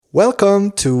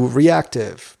Welcome to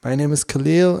Reactive. My name is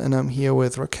Khalil and I'm here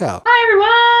with Raquel.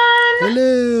 Hi,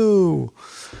 everyone.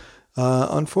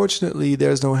 Hello. Unfortunately,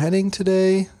 there's no Henning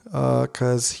today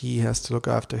because he has to look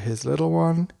after his little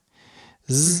one.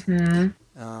 Yes.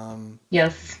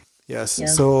 Yes.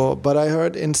 Yes. But I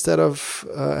heard instead of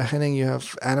Henning, you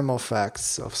have animal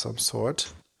facts of some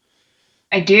sort.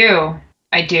 I do.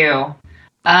 I do.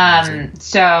 Amazing.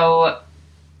 So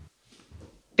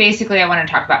basically I want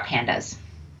to talk about pandas.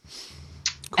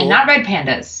 And Cool. not red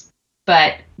pandas,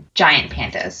 but giant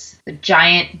pandas. The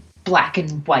giant black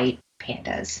and white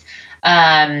pandas.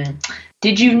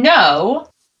 Did you know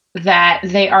that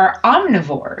they are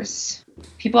omnivores?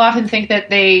 People often think that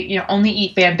they, only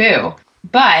eat bamboo,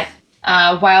 but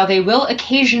while they will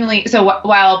occasionally,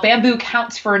 while bamboo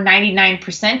counts for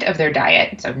 99% of their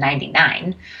diet, so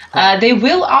 99, Huh. they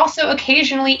will also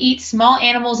occasionally eat small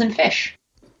animals and fish.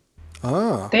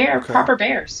 Ah, They are okay. proper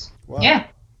bears. Wow. Yeah,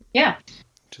 yeah.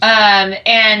 Interesting.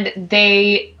 And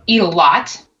they eat a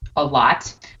lot, a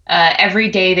lot. Every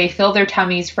day they fill their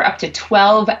tummies for up to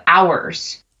 12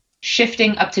 hours,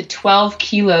 shifting up to 12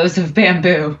 kilos of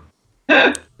bamboo.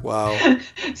 Wow.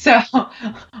 So,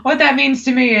 what that means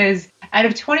to me is out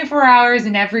of 24 hours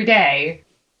in every day,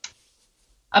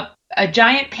 a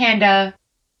giant panda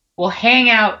will hang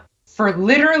out for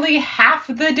literally half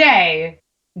the day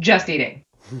just eating.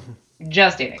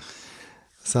 Just eating.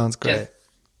 Sounds Just. great.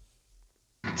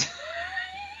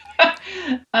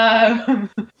 Um,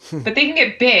 but they can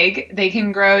get big. They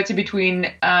can grow to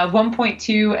between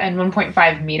 1.2 and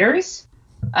 1.5 meters.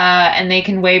 And they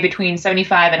can weigh between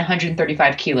 75 and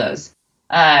 135 kilos.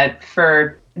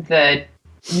 For the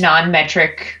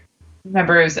non-metric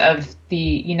members of the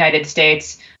United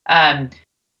States,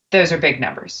 those are big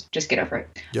numbers. Just get over it.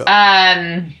 Yep.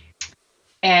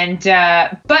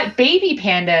 But baby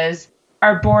pandas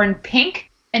are born pink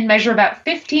and measure about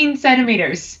 15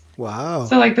 centimeters. Wow.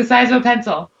 So like the size of a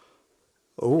pencil.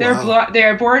 Oh, wow. They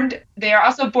are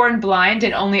also born blind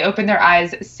and only open their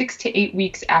eyes 6 to 8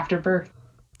 weeks after birth.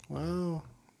 Wow.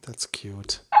 That's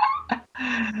cute.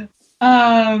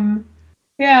 Um,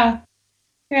 yeah,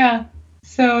 yeah.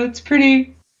 So it's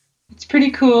pretty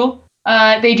cool.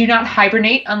 They do not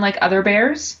hibernate unlike other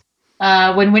bears.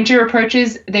 When winter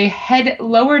approaches, they head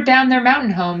lower down their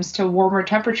mountain homes to warmer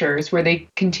temperatures where they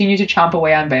continue to chomp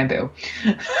away on bamboo.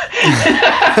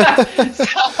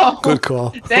 So Good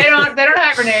call. they don't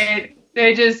hibernate.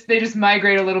 They just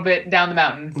migrate a little bit down the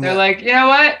mountain. They're Yeah. like, you know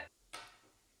what?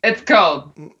 It's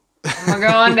cold. I'm gonna go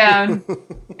on down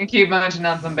and keep munching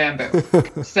on some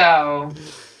bamboo. So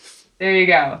there you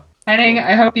go. Henning,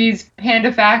 I hope these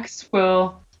panda facts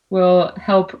will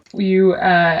help you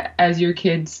as your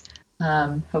kids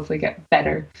hopefully get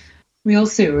better real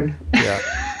soon. Yeah.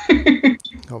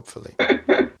 Hopefully.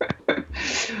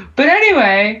 But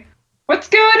anyway, what's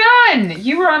going on?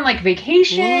 You were on like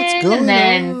vacation What's and going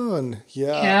then, on? you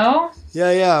Yeah. know,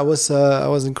 Yeah. I was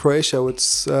in Croatia,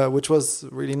 which was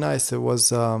really nice. It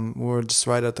was we were just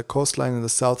right at the coastline in the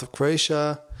south of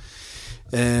Croatia,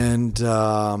 and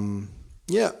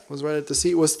yeah, it was right at the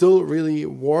sea. It was still really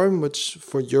warm, which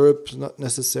for Europe is not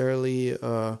necessarily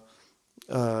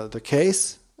the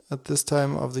case at this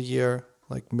time of the year,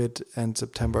 like mid and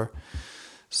September.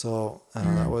 So I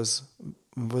don't know, it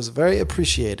was very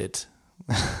appreciated.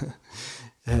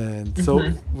 And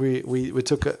so we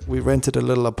rented a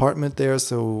little apartment there,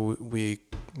 so we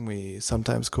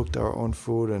sometimes cooked our own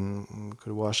food and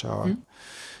could wash our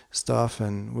stuff.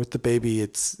 And with the baby,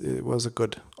 it was a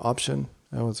good option.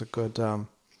 It was a good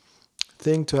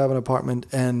thing to have an apartment.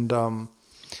 And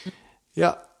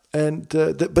yeah, and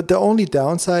but the only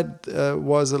downside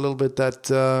was a little bit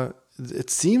that it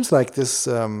seems like this.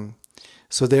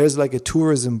 So there's like a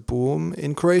tourism boom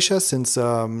in Croatia since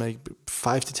like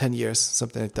 5 to 10 years,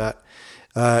 something like that.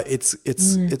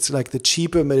 It's like the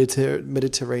cheaper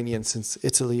Mediterranean since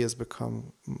Italy has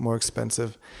become more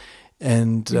expensive,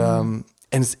 and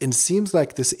it seems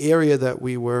like this area that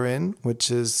we were in, which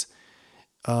is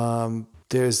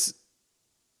there's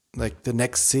like the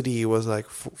next city was like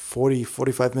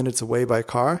 45 minutes away by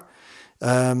car.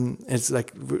 It's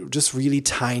like just really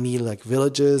tiny like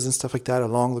villages and stuff like that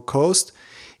along the coast,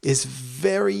 is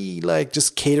very like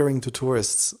just catering to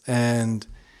tourists. And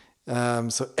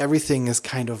so everything is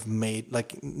kind of made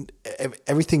like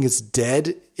everything is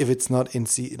dead if it's not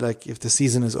like if the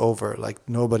season is over. Like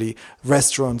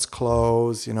restaurants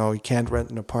close, you can't rent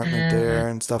an apartment there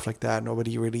and stuff like that.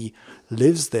 Nobody really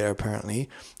lives there apparently.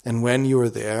 And when you're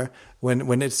there,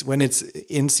 when it's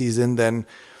in season, then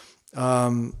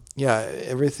yeah,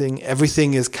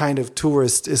 everything is kind of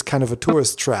a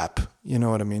tourist trap. You know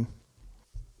what I mean?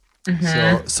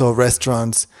 So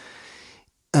restaurants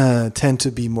tend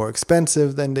to be more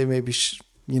expensive than they maybe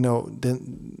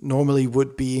than normally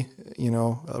would be.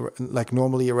 Like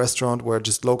normally a restaurant where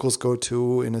just locals go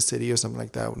to in a city or something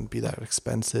like that wouldn't be that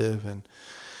expensive, and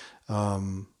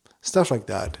stuff like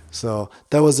that. So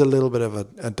that was a little bit of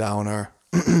a downer.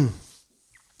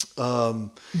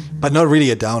 But not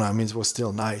really a downer. I mean, it was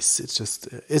still nice. It's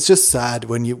just sad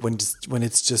when you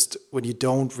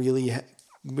don't really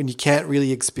when you can't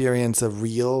really experience a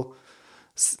real,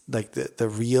 like the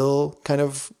real kind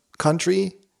of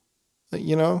country.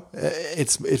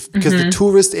 It's because the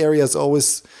tourist areas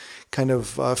always kind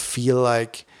of feel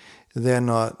like they're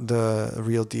not the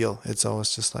real deal. It's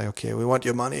always just like, okay, we want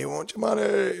your money.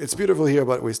 It's beautiful here,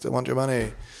 but we still want your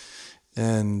money.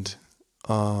 And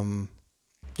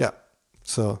yeah,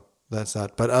 so that's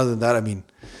that. But other than that, I mean,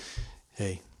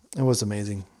 hey, it was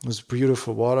amazing. It was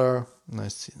beautiful water,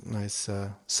 nice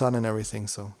sun and everything.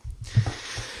 So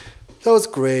that was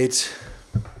great.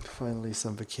 Finally,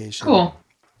 some vacation. Cool.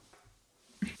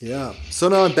 Yeah. So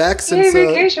now I'm back since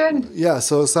vacation.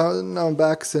 So now I'm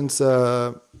back since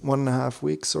 1.5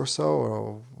 weeks or so,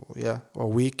 or a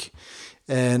week,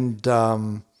 and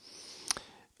I'm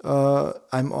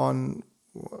on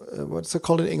what's it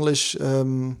called in English?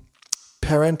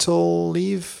 Parental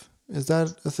leave. Is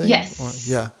that a thing? Yes.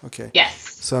 Yeah. Okay. Yes.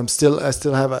 So I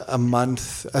still have a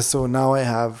month. So now I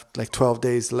have like 12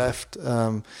 days left.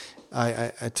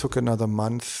 I took another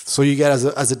month. So you get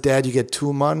as a dad, you get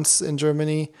 2 months in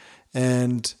Germany,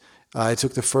 and I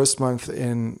took the first month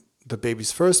in the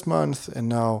baby's first month, and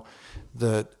now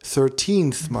the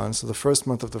 13th month, so the first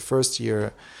month of the first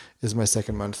year, is my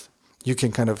second month. You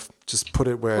can kind of just put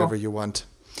it wherever you want.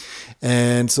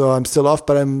 And so I'm still off,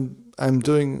 but I'm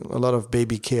doing a lot of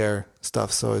baby care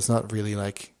stuff, so it's not really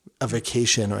like a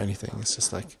vacation or anything. It's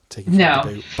just like taking care of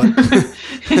the baby. But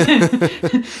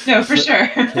no, for sure.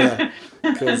 Yeah,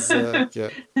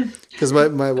 because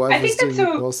my wife was doing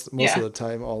it most of the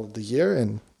time all of the year,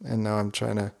 and now I'm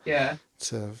trying to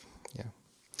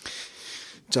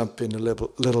jump in a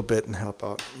little bit and help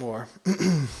out more.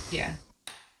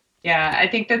 Yeah, I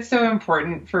think that's so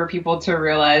important for people to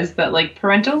realize that like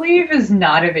parental leave is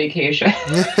not a vacation.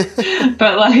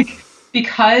 But like,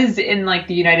 because in like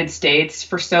the United States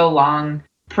for so long,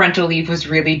 parental leave was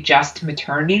really just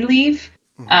maternity leave.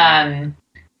 And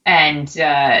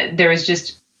there's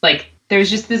just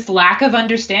this lack of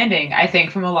understanding, I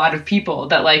think, from a lot of people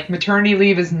that like maternity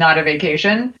leave is not a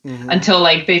vacation until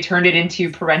like they turned it into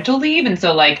parental leave. And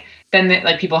so like then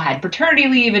like people had paternity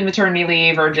leave and maternity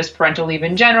leave, or just parental leave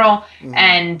in general.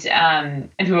 And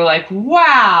people were like,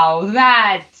 wow,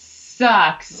 that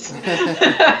sucks.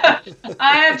 I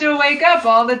have to wake up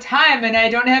all the time and I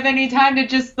don't have any time to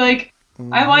just like,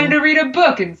 I wanted to read a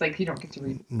book. And it's like, you don't get to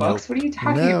read books. What are you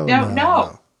talking about?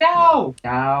 No.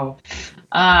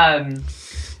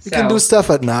 You can do stuff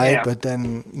at night, but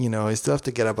then, you still have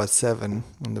to get up at 7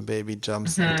 when the baby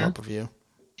jumps on top of you.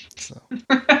 So.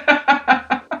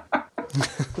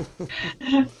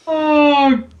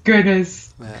 Oh,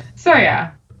 goodness. Yeah. So,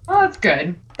 yeah. Well, that's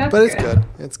good.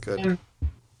 It's good.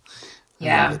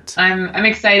 Yeah. I'm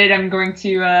excited. I'm going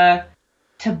to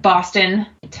Boston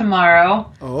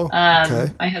tomorrow. Oh, okay.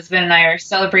 My husband and I are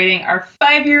celebrating our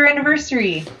 5-year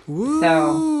anniversary. Woo!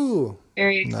 So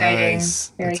very exciting. Nice.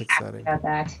 Very That's happy exciting. about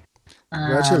that.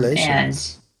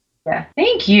 Congratulations.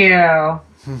 Thank you.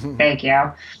 Thank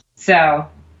you. So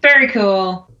very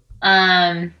cool.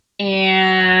 And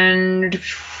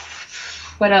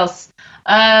what else?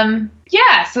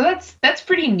 So that's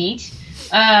pretty neat.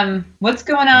 What's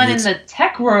going on in the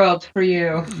tech world for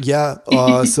you? Yeah.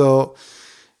 So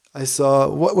I saw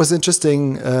what was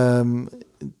interesting.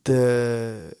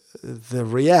 The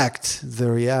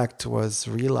React was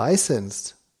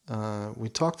relicensed. We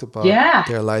talked about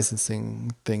their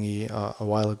licensing thingy a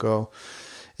while ago,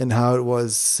 and how it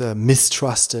was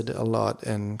mistrusted a lot,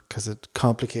 and because it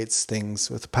complicates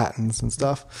things with patents and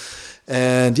stuff.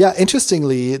 And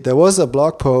interestingly, there was a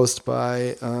blog post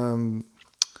by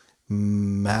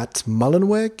Matt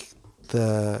Mullenweg,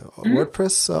 the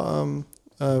WordPress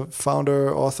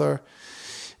founder, author,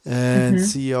 and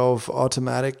CEO of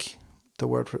Automatic, the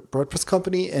WordPress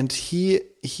company, and he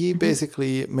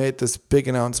basically made this big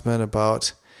announcement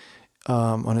about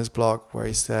on his blog where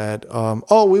he said,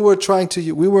 we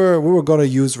were going to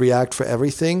use React for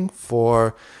everything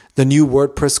for the new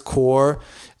WordPress core,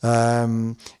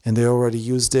 and they already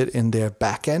used it in their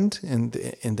backend,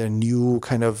 in their new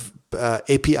kind of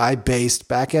API based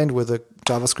backend with a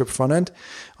JavaScript front end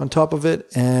on top of it.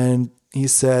 And he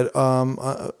said,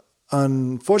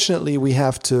 unfortunately, we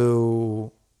have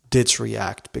to ditch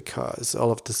React because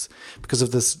of this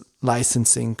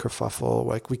licensing kerfuffle.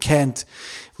 Like we can't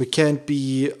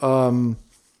be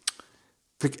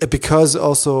because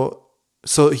also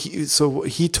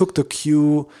he took the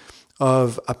cue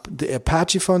of the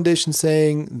Apache Foundation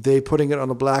saying they putting it on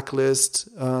a blacklist,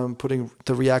 putting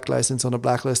the React license on a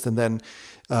blacklist, and then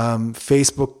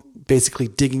Facebook basically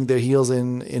digging their heels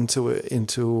into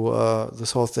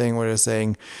this whole thing where they're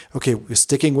saying, okay, we're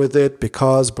sticking with it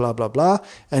because blah, blah, blah.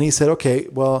 And he said, okay,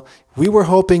 well, we were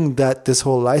hoping that this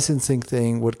whole licensing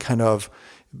thing would kind of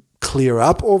clear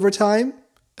up over time.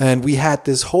 And we had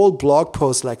this whole blog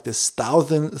post, like this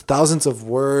thousands of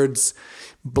words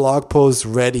blog post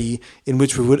ready in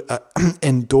which we would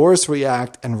endorse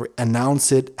React and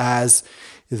announce it as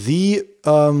the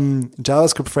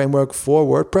JavaScript framework for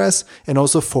WordPress and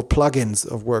also for plugins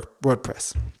of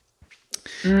WordPress.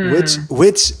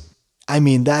 Which I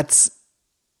mean, imagine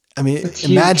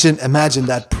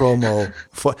that promo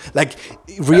for like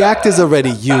React is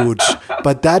already huge,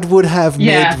 but that would have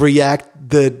made React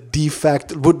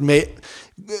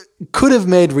could have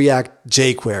made React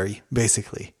jQuery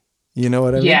basically. You know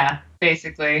what I mean? Yeah,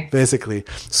 basically.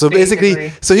 So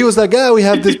he was like, we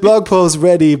have this blog post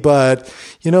ready, but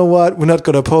you know what? We're not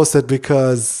going to post it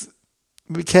because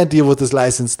we can't deal with this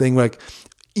license thing. Like,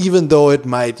 even though it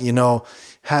might,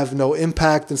 have no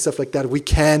impact and stuff like that, we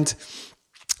can't.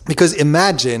 Because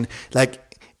imagine,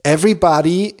 like,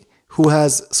 everybody who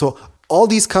has, so all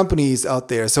these companies out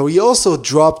there. So he also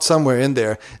dropped somewhere in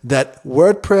there that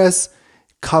WordPress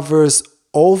covers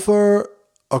over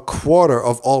a quarter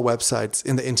of all websites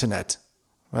in the internet,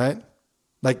 right?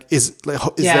 Like is the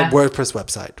WordPress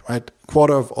website, right?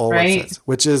 Quarter of all websites,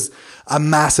 which is a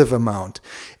massive amount.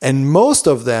 And most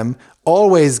of them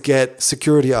always get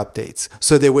security updates.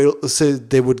 So they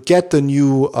would get the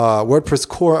new WordPress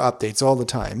core updates all the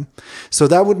time. So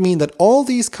that would mean that all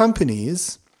these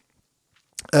companies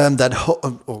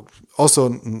also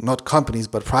not companies,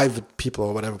 but private people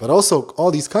or whatever, but also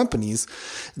all these companies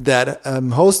that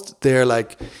host their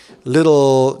like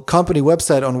little company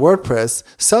website on WordPress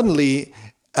suddenly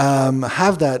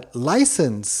have that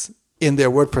license in their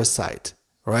WordPress site,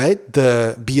 right?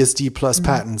 The BSD plus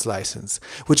patents license,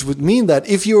 which would mean that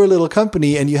if you're a little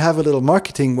company and you have a little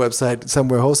marketing website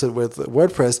somewhere hosted with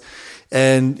WordPress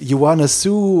and you want to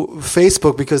sue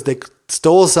Facebook because they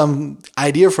stole some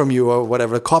idea from you or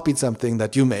whatever, copied something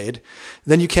that you made,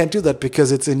 then you can't do that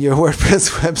because it's in your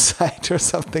WordPress website or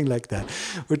something like that,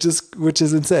 which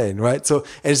is insane, right? So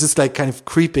it's just like kind of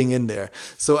creeping in there.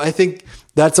 So I think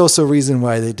that's also a reason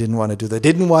why they didn't want to do that.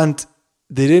 They didn't want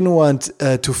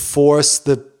to force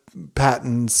the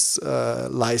patents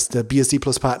license, the BSD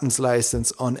plus patents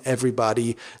license on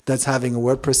everybody that's having a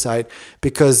WordPress site,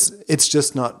 because it's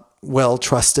just not well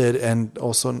trusted and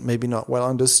also maybe not well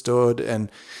understood,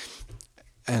 and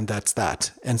that's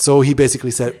that. And so he basically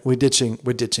said, we're ditching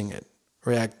it.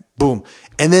 React, boom.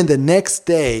 And then the next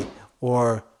day,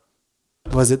 or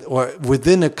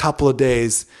within a couple of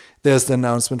days, there's the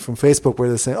announcement from Facebook where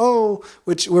they're saying,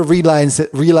 which we're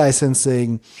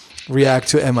relicensing React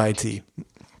to MIT.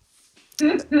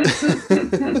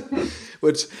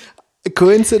 Which, a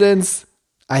coincidence?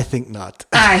 I think not.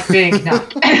 I think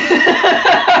not.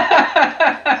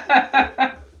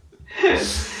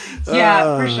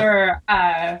 Yeah, for sure.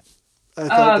 I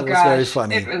thought that was very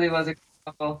funny. It really was a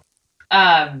couple.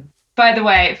 By the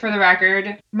way, for the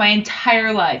record, my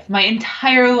entire life,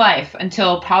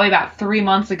 until probably about 3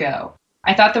 months ago,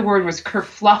 I thought the word was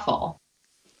kerfluffle.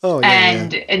 Oh, yeah.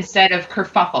 And instead of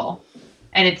kerfuffle.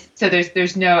 And it's so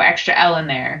there's no extra L in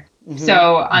there. Mm-hmm.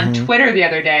 So on Twitter the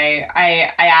other day,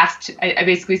 I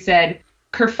basically said,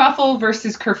 kerfuffle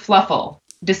versus kerfluffle,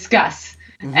 discuss.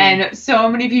 Mm-hmm. And so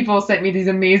many people sent me these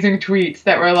amazing tweets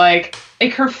that were like,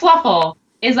 a kerfluffle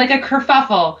is like a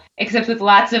kerfuffle, except with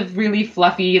lots of really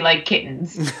fluffy like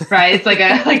kittens, right? It's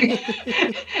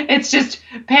it's just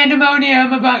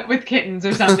pandemonium with kittens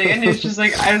or something. And it's just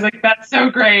like, I was like, that's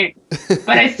so great.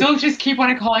 But I still just keep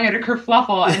on calling it a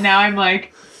kerfluffle. And now I'm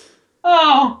like,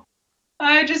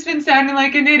 I've just been sounding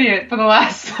like an idiot for the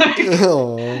last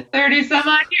 30 some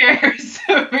odd years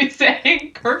of me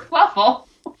saying kerfluffle.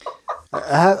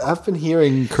 I've been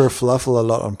hearing kerfluffle a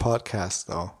lot on podcasts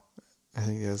though. I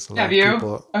think there's a lot of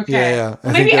people. Okay. Yeah.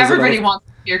 Maybe everybody wants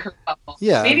to hear kerfuffle.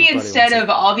 Yeah. Maybe instead of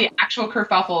all the actual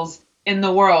kerfuffles in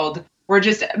the world, we're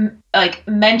just like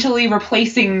mentally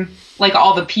replacing like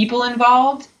all the people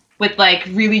involved with like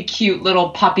really cute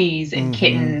little puppies and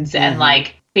kittens and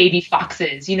like baby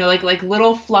foxes, like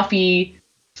little fluffy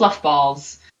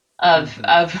fluffballs of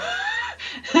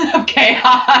of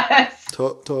chaos.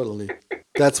 Totally.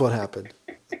 That's what happened.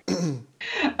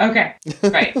 Okay.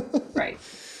 Right.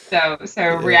 So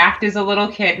React is a little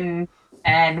kitten.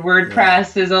 and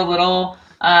WordPress is a little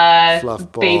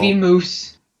Fluff ball. baby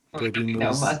moose. Baby No,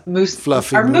 moose. moose.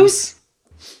 Fluffy Our moose.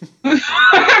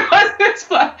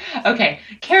 Okay,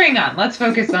 carrying on. Let's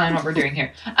focus on what we're doing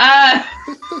here. I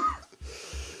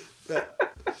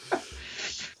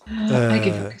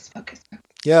can focus.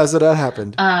 Yeah, so that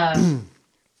happened.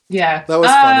 Yeah. That was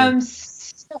funny.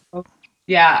 So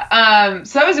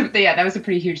that was a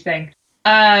pretty huge thing.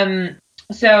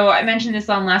 So I mentioned this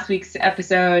on last week's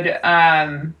episode,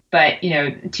 but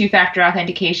two-factor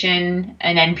authentication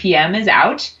and NPM is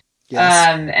out.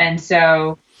 Yes. And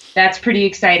so that's pretty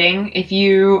exciting. If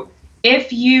you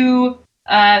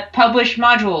publish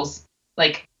modules,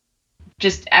 like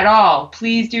just at all,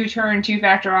 please do turn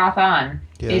two-factor auth on.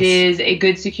 Yes. It is a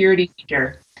good security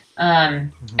feature.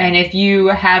 And if you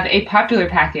have a popular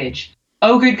package,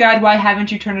 oh good God, why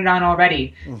haven't you turned it on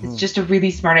already? It's just a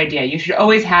really smart idea. You should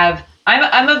always have.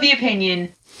 I'm of the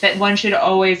opinion that one should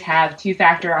always have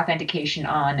two-factor authentication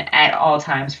on at all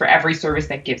times for every service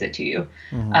that gives it to you.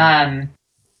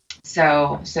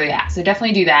 So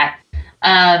definitely do that.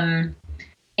 And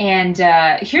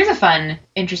here's a fun,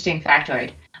 interesting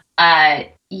factoid.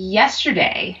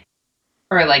 Yesterday,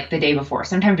 or like the day before,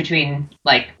 sometime in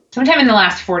the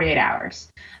last 48 hours.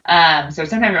 So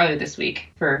sometime earlier this week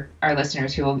for our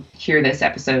listeners who will hear this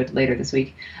episode later this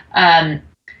week.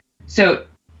 So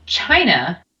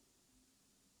China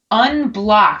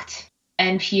unblocked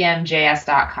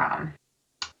npmjs.com.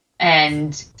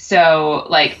 And so,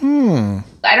 I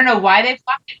don't know why they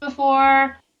blocked it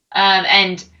before.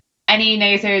 And any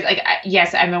naysayers,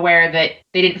 yes, I'm aware that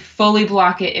they didn't fully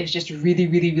block it. It was just really,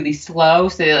 really, really slow.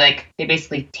 So they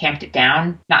basically tamped it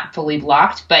down, not fully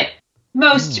blocked. But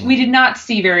we did not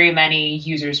see very many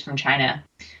users from China.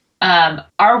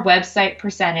 Our website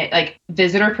percentage,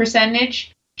 visitor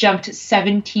percentage, jumped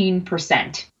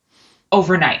 17%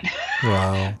 overnight.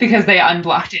 Wow. Because they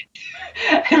unblocked it.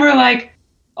 And we're like,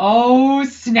 oh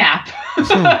snap.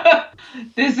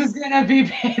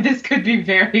 This could be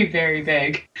very, very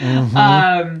big. So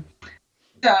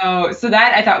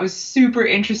that I thought was super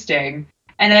interesting.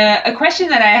 And a question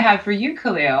that I have for you,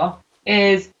 Khalil,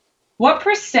 is what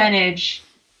percentage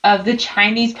of the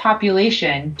Chinese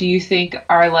population do you think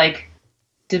are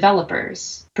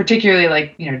developers,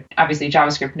 particularly obviously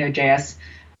JavaScript, Node.js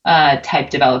type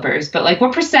developers, but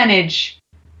what percentage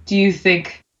do you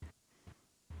think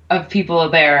of people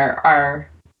there are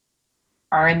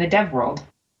in the dev world?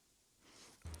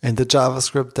 In the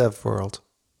JavaScript dev world.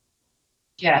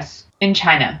 Yes, in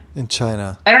China. In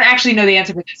China. I don't actually know the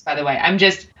answer to this, by the way. I'm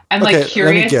curious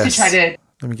to try to.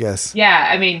 Let me guess. Yeah,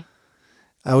 I mean,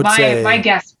 I would say my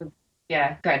guess.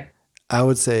 Yeah, good. I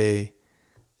would say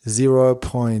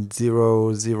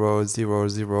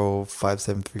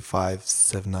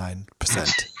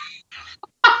 0.0000573579%.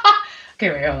 Okay,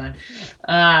 wait, hold on.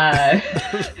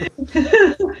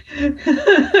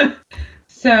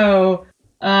 So,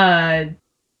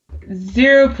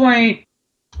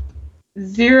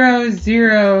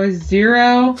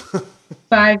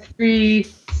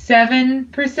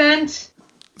 0.000537%.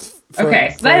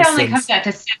 Okay, so that only comes out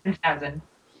to 7,000.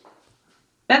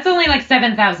 That's only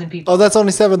 7,000 people. Oh, that's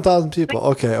only 7,000 people.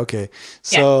 Okay.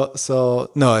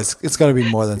 So no, it's going to be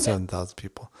more than 7,000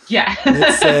 people. Yeah.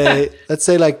 let's say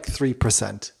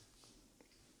 3%.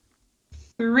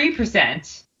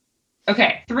 3%.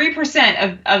 Okay,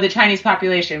 3% of the Chinese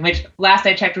population, which last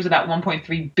I checked was about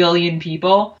 1.3 billion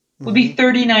people, would be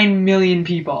 39 million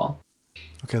people.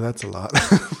 Okay, that's a lot.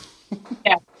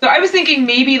 Yeah. So I was thinking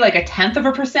maybe a tenth of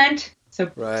a percent. So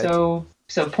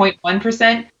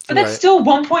 0.1%. But that's still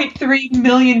 1.3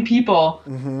 million people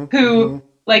who,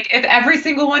 if every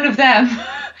single one of them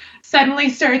suddenly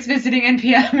starts visiting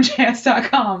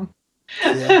npmjs.com,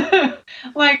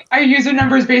 our user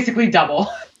numbers basically double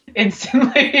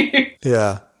instantly.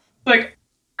 Yeah.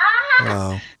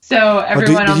 Wow. So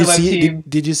everyone on the web team.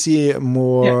 Did you see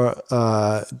more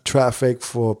traffic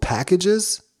for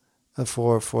packages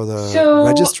for the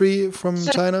registry from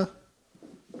China?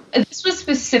 This was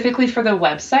specifically for the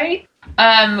website.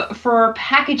 For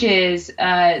packages,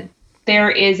 there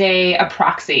is a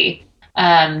proxy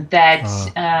that,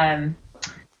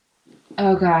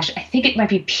 oh gosh, I think it might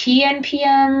be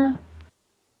PNPM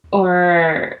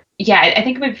I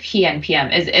think it might be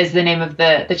PNPM is the name of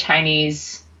the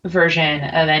Chinese version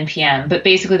of NPM. But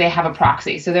basically they have a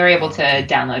proxy, so they're able to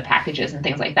download packages and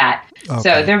things like that. Okay.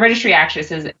 So their registry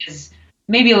access is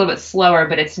maybe a little bit slower,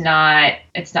 but it's not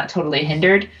totally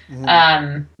hindered.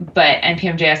 But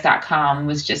npmjs.com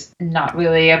was just not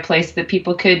really a place that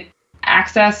people could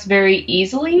access very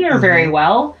easily or very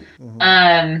well.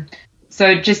 So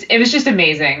it was just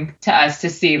amazing to us to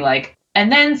see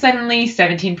And then suddenly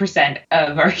 17%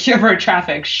 of our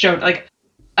traffic showed, like,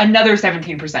 another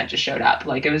 17% just showed up.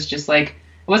 Like, it was just like,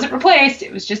 it wasn't replaced,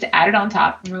 it was just added on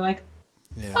top. And we're like,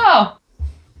 oh,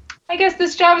 I guess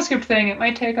this JavaScript thing, it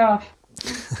might take off.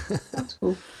 That's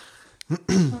cool.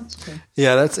 That's cool.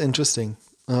 Yeah, that's interesting.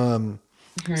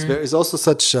 It's also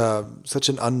such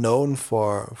an unknown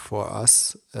for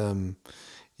us in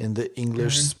the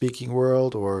English speaking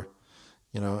world, or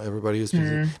everybody who's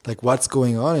like, what's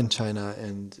going on in China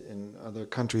and in other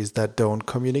countries that don't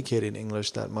communicate in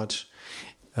English that much,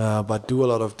 but do a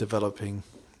lot of developing.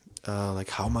 Like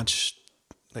how much,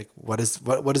 like what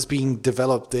is being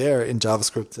developed there in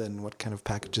JavaScript, and what kind of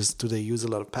packages do they use? A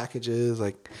lot of packages.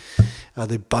 Like, are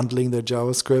they bundling their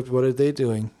JavaScript? What are they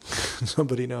doing?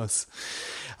 Nobody knows.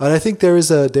 And I think there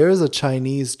is a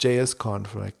Chinese JS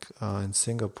Conf, like in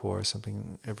Singapore or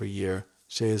something, every year.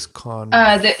 JS Conf.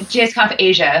 The JS Conf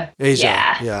Asia.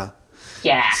 Yeah.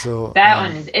 So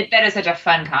that that is such a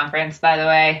fun conference, by the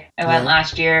way. I went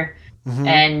last year,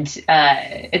 and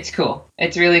it's cool.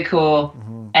 It's really cool,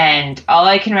 and all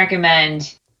I can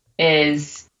recommend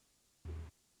is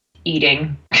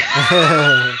eating.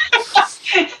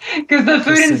 Because the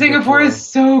food in Singapore is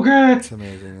so good. It's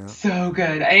amazing. Yeah. So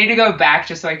good. I need to go back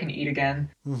just so I can eat again.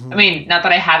 I mean, not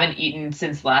that I haven't eaten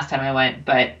since the last time I went,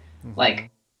 but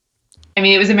like, I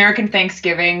mean, it was American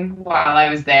Thanksgiving while I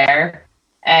was there.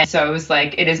 And so it was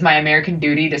like, it is my American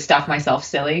duty to stuff myself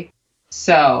silly.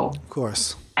 So, of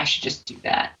course, I should just do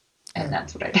that. And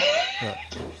that's what I did. Yeah.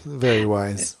 Very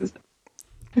wise.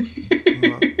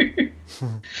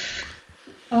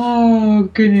 Oh,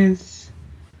 goodness.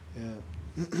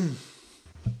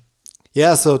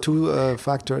 Yeah, so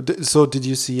two-factor. So did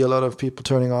you see a lot of people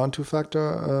turning on two-factor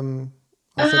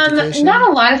authentication? Not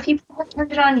a lot of people have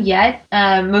turned it on yet,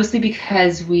 mostly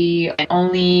because we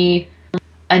only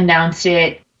announced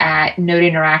it at Node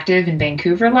Interactive in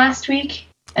Vancouver last week,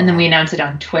 and then we announced it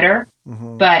on Twitter.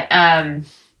 But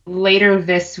later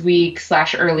this week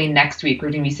 / early next week, we're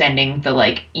going to be sending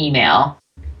the email,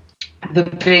 the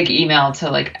big email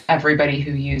to everybody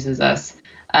who uses us.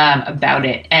 About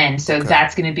it, and so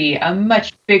that's going to be a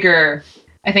much bigger.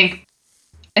 I think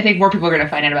more people are going to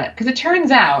find out about it, because it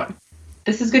turns out,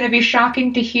 this is going to be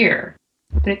shocking to hear,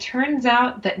 but it turns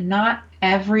out that not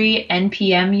every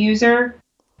NPM user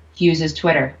uses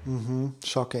Twitter.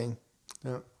 Shocking.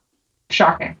 Yeah.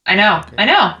 Shocking. I know.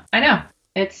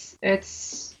 It's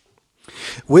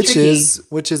which tricky.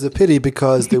 is a pity,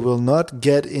 because they will not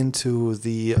get into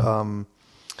the.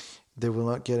 They will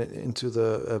not get into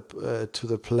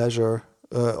the pleasure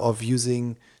of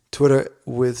using Twitter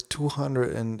with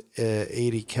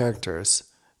 280 characters,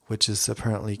 which is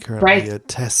apparently currently a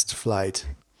test flight.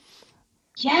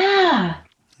 Yeah.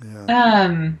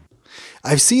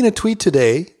 I've seen a tweet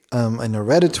today, and I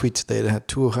read a tweet today that had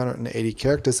 280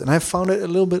 characters, and I found it a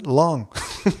little bit long.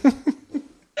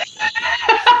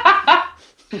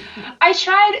 I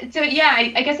tried. So yeah,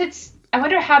 I guess I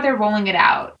wonder how they're rolling it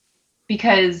out,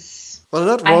 because. Well,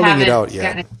 they're not rolling it out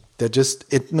yet. They're just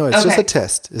it's just a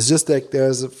test. It's just like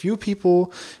there's a few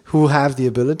people who have the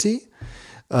ability.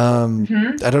 I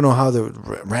don't know how they're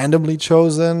randomly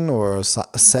chosen or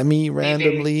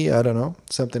semi-randomly. Maybe. I don't know,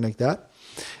 something like that.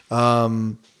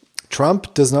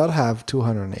 Trump does not have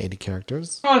 280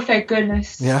 characters. Oh, thank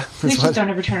goodness. Yeah. Please just don't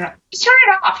ever turn it off. Just turn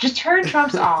it off. Just turn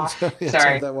Trump's off. Sorry.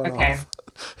 Turn that one okay. Off.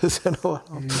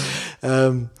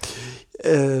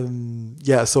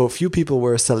 Yeah, so a few people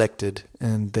were selected,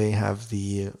 and they have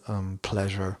the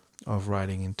pleasure of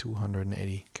writing in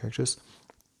 280 characters.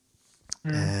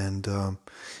 And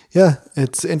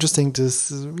it's interesting to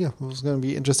it's going to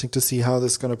be interesting to see how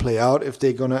this is going to play out, if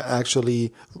they're going to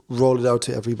actually roll it out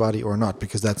to everybody or not,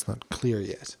 because that's not clear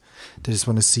yet. They just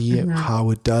want to see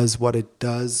how it does, what it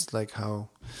does, like how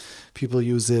people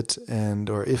use it, and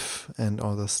all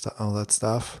that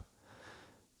stuff.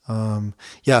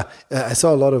 I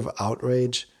saw a lot of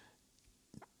outrage,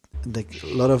 like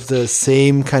a lot of the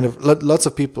same kind of, lots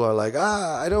of people are like,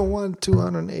 I don't want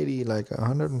 280, like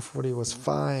 140 was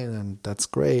fine, and that's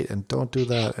great, and don't do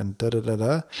that, and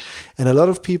da-da-da-da. And a lot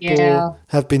of people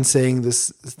have been saying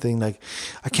this thing like,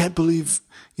 I can't believe,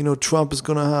 Trump is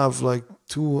going to have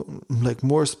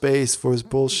more space for his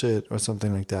bullshit or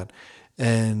something like that.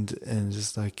 And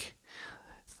just like,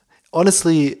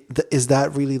 honestly, is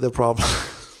that really the problem?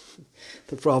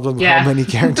 The problem, how many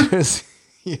characters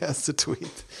he has to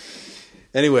tweet.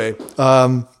 Anyway,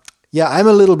 I'm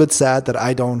a little bit sad that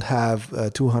I don't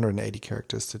have 280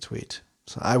 characters to tweet.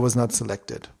 So I was not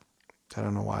selected. I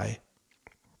don't know why.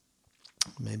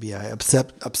 Maybe I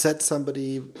upset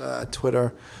somebody at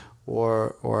Twitter,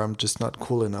 or I'm just not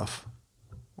cool enough,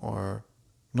 or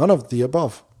none of the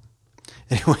above.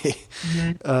 Anyway,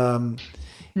 um,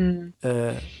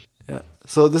 Mm-hmm. yeah.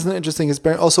 So this is an interesting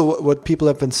experiment. Also, what people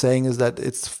have been saying is that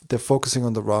they're focusing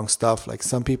on the wrong stuff. Like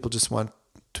some people just want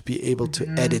to be able to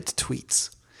edit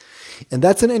tweets, and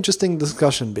that's an interesting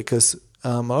discussion because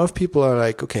a lot of people are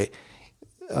like, okay,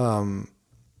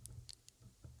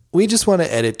 we just want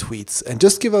to edit tweets and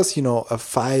just give us, a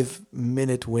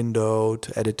 5-minute window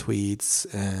to edit tweets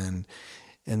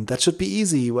and that should be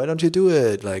easy. Why don't you do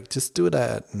it? Like, just do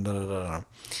that. And da, da, da, da.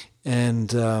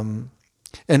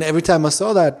 And every time I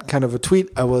saw that kind of a tweet,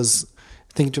 I was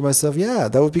thinking to myself, yeah,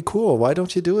 that would be cool. Why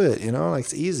don't you do it? Like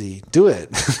it's easy. Do it.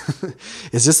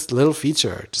 It's just a little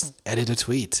feature. Just edit a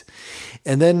tweet.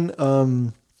 And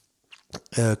then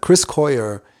Chris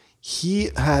Coyer, he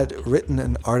had written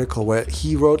an article where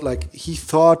he wrote he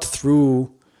thought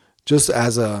through, just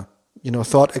as a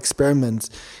thought experiments.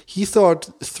 He thought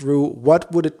through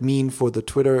what would it mean for the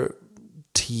Twitter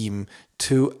team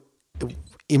to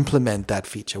implement that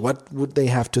feature. What would they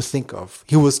have to think of?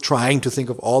 He was trying to think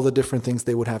of all the different things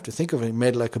they would have to think of, and he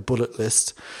made like a bullet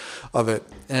list of it.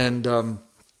 And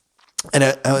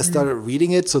I started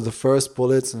reading it. So the first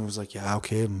bullets, and I was like, yeah,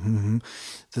 okay,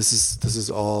 this is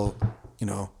all,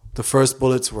 the first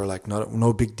bullets were like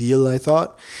no big deal, I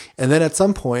thought. And then at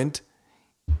some point,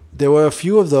 there were a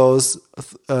few of those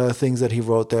things that he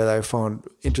wrote there that I found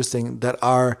interesting that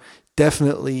are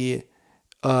definitely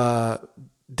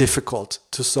difficult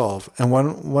to solve. And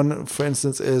one, for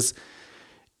instance, is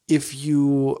if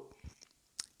you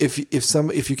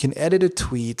can edit a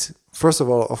tweet. First of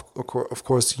all, of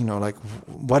course,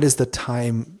 what is the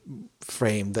time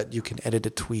frame that you can edit a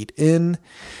tweet in?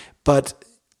 But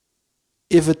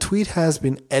if a tweet has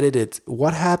been edited,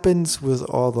 what happens with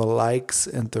all the likes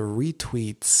and the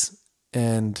retweets?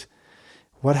 And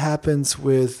what happens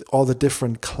with all the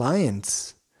different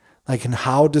clients? Like, and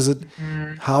how does it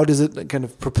kind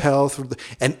of propel through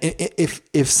and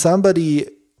if somebody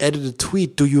edited a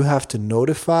tweet, do you have to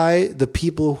notify the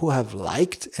people who have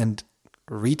liked and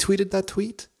retweeted that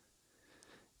tweet?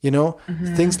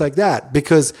 Things like that.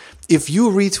 Because if you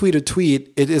retweet a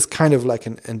tweet, it is kind of like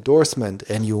an endorsement,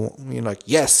 and you're like,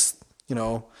 yes,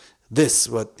 this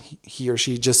what he or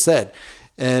she just said,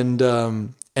 and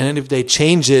then if they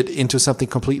change it into something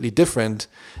completely different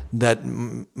that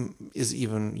is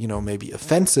even maybe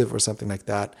offensive or something like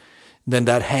that, then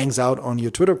that hangs out on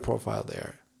your Twitter profile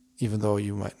there, even though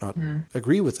you might not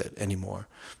agree with it anymore.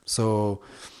 So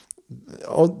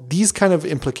all these kind of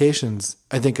implications,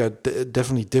 I think, are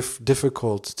definitely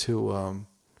difficult to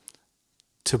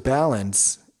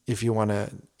balance if you want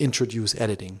to introduce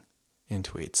editing in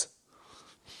tweets.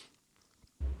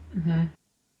 Mm-hmm.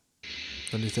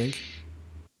 What do you think?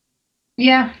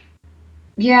 Yeah.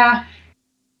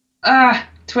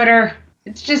 Twitter.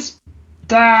 It's just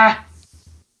I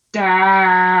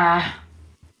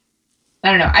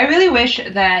don't know. I really wish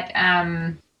that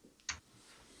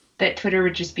that Twitter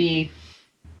would just be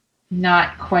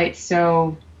not quite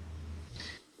so,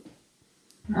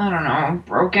 I don't know,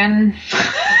 broken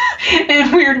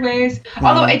in weird ways. Mm-hmm.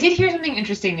 Although I did hear something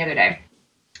interesting the other day.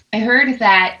 I heard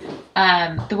that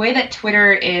the way that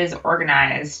Twitter is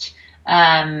organized,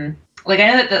 like I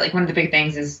know that like one of the big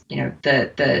things is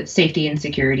the safety and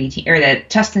security team, or the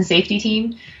trust and safety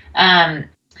team,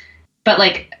 but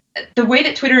like the way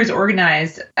that Twitter is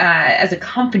organized as a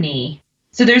company.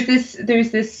 So there's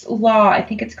this law, I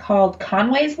think it's called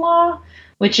Conway's Law,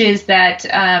 which is that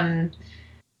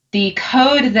the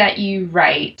code that you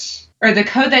write, or the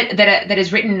code that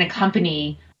is written in a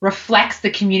company, reflects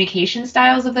the communication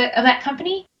styles of that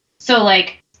company. So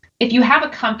like if you have a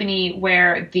company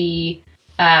where the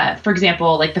for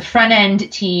example, like the front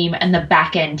end team and the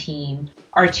back end team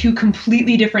are two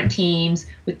completely different teams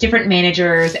with different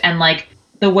managers, and like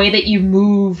the way that you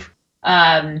move,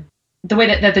 the way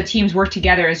that the teams work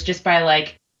together is just by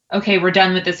like, okay, we're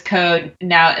done with this code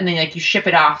now, and then like you ship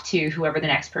it off to whoever the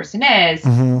next person is.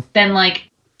 Mm-hmm. Then like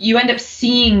you end up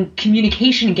seeing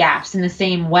communication gaps in the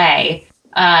same way,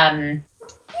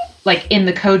 like in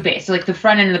the code base. So like the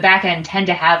front end and the back end tend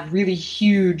to have really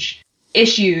huge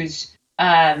issues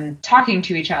talking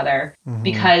to each other, mm-hmm.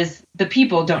 because the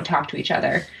people don't talk to each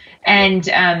other.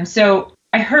 And so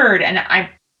I heard, and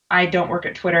I don't work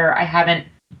at Twitter. I haven't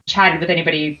chatted with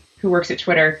anybody who works at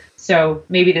Twitter, so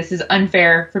maybe this is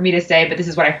unfair for me to say, but this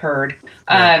is what I heard,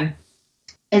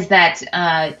 is that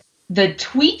the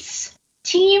tweets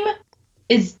team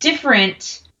is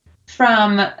different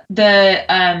from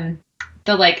the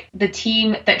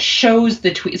team that shows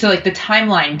the tweet. So like the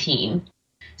timeline team.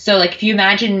 So like if you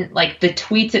imagine like the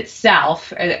tweets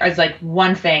itself as like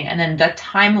one thing, and then the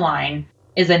timeline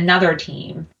is another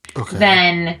team,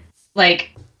 then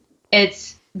like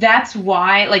it's that's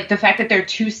why, like, the fact that they're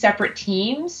two separate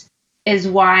teams is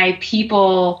why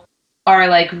people are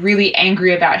like really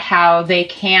angry about how they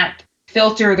can't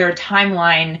filter their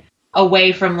timeline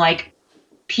away from like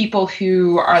people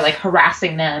who are like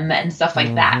harassing them and stuff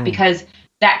like that, because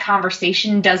that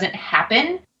conversation doesn't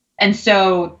happen. And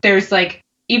so there's like,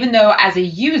 even though as a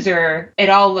user it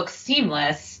all looks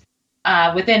seamless,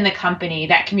 within the company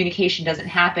that communication doesn't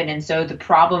happen, and so the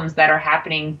problems that are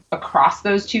happening across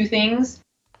those two things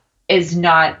is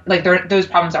not like those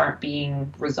problems aren't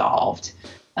being resolved,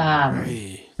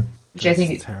 which I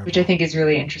think is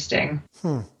really interesting.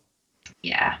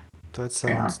 Yeah, that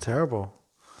sounds terrible.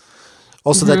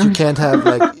 Also, that you can't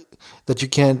have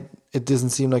it doesn't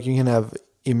seem like you can have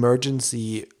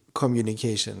emergency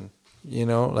communication. You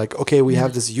know, like, okay, we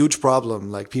have this huge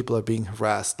problem, like people are being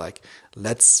harassed, like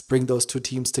let's bring those two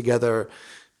teams together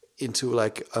into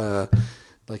like a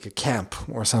camp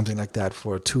or something like that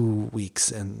for 2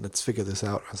 weeks and let's figure this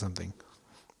out or something.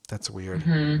 That's weird.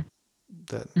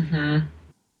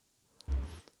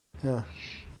 Yeah.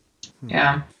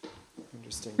 Yeah.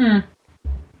 Interesting.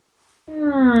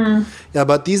 Yeah,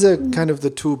 but these are kind of the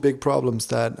two big problems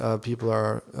that people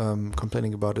are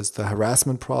complaining about, is the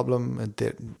harassment problem and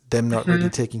them not really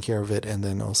taking care of it, and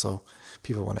then also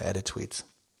people want to edit tweets.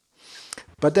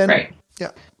 But then,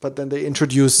 but then they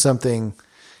introduce something.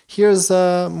 Here's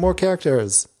more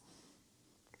characters.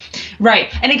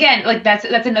 Right, and again, like that's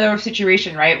another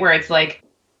situation, right, where it's like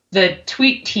the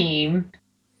tweet team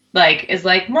like is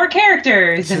like more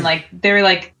characters and like they're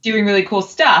like doing really cool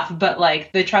stuff, but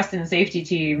like the trust and safety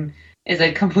team is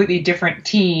a completely different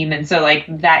team, and so like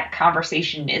that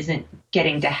conversation isn't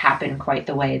getting to happen quite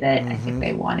the way that I think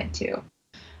they want it to.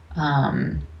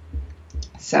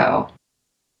 So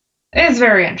it's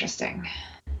very interesting.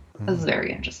 It's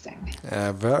very interesting.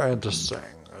 Yeah, very interesting.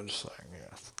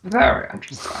 Yes. Very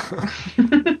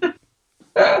interesting.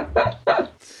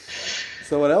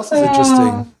 So what else is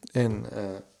interesting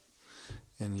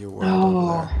in your world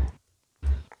over there?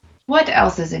 What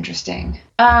else is interesting?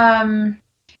 So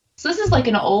this is like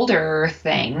an older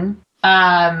thing,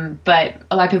 but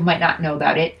a lot of people might not know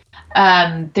about it.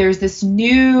 There's this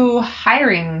new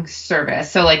hiring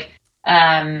service. So like,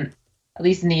 at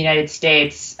least in the United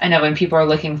States, I know when people are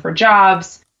looking for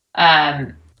jobs,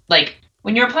 like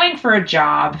when you're applying for a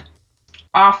job,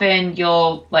 often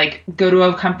you'll like go to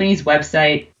a company's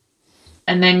website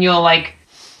and then you'll like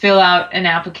fill out an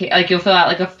application, like you'll fill out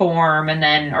like a form and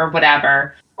then, or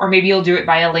whatever, or maybe you'll do it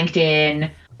via LinkedIn,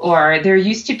 or there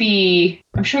used to be,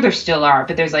 I'm sure there still are,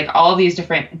 but there's like all these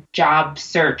different job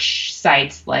search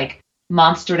sites like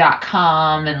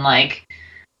monster.com and like,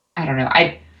 I don't know.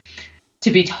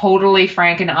 To be totally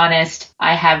frank and honest,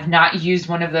 I have not used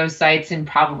one of those sites in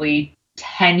probably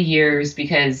 10 years,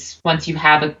 because once you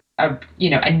have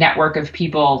a network of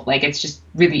people, like it's just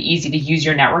really easy to use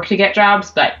your network to get jobs.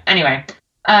 But anyway,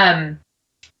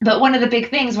 but one of the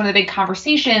big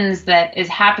conversations that is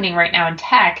happening right now in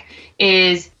tech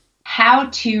is how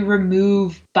to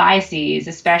remove biases,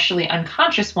 especially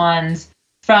unconscious ones,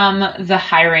 from the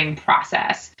hiring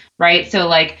process, right? So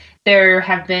like there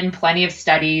have been plenty of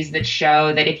studies that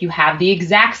show that if you have the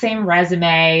exact same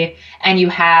resume and you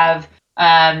have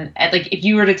like if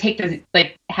you were to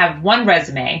have one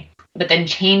resume but then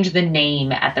change the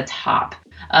name at the top,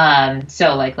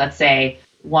 so like let's say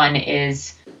one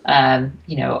is a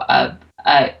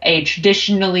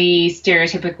traditionally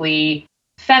stereotypically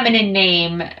feminine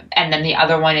name, and then the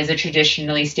other one is a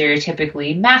traditionally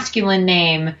stereotypically masculine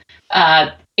name.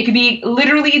 It could be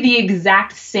literally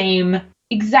exactly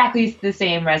the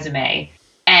same resume,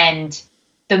 and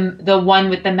the one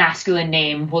with the masculine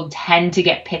name will tend to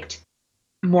get picked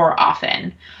more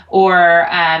often. Or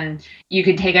you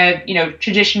could take a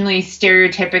traditionally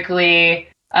stereotypically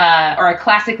or a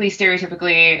classically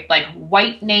stereotypically like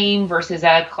white name versus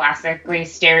a classically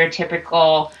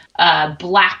stereotypical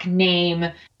black name,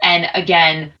 and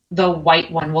again the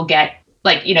white one will get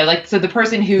so the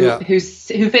person who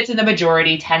fits in the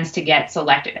majority tends to get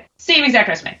selected. Same exact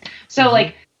resume. So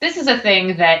like this is a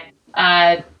thing that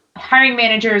hiring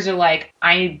managers are like,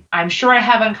 I'm sure I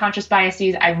have unconscious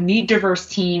biases. I need diverse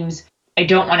teams. I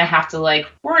don't want to have to like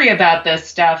worry about this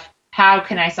stuff. How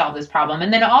can I solve this problem?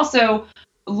 And then also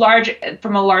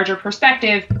from a larger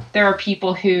perspective, there are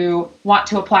people who want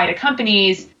to apply to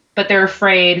companies, but they're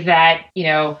afraid that,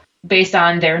 based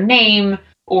on their name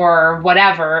or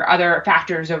whatever other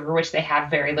factors over which they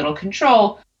have very little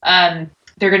control, they're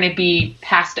going to be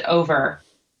passed over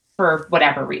for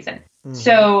whatever reason. Mm-hmm.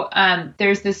 So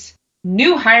there's this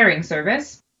new hiring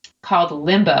service called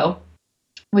Limbo,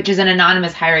 which is an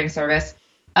anonymous hiring service,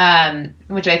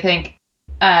 which I think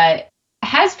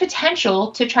has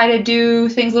potential to try to do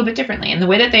things a little bit differently. And the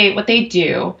way that what they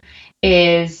do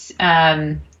is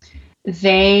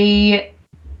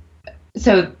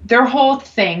so their whole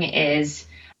thing is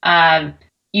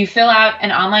you fill out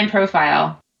an online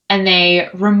profile and they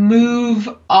remove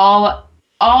all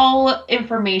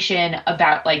information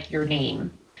about like your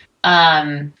name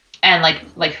and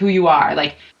like who you are.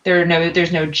 Like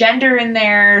there's no gender in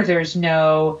there, there's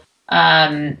no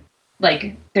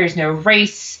there's no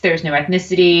race, there's no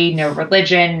ethnicity, no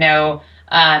religion, no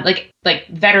like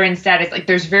veteran status. Like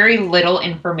there's very little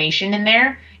information in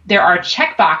there. There are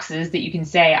check boxes that you can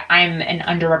say I'm an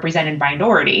underrepresented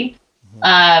minority.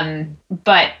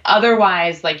 But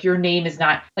otherwise, like your name is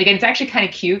not like, and it's actually kind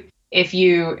of cute if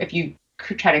you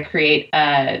try to create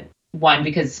one,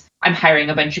 because I'm hiring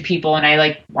a bunch of people and I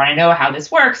like want to know how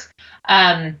this works.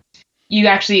 You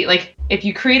actually like if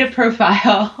you create a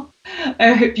profile,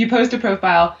 if you post a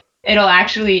profile,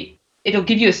 it'll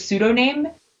give you a pseudonym,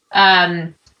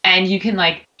 and you can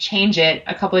like change it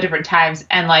a couple of different times,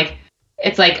 and like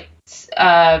it's like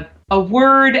a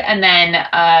word and then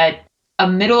a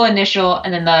middle initial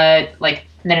and then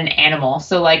an animal.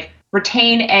 So like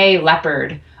retain a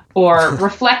leopard or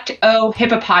reflect o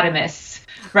hippopotamus,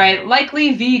 right?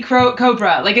 Likely V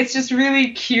cobra. Like it's just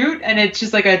really cute, and it's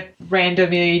just like a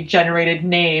randomly generated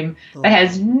name that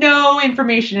has no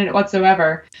information in it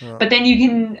whatsoever. But then you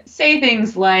can say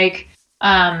things like,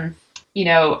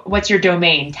 what's your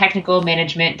domain? Technical,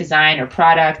 management, design, or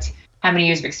product? How many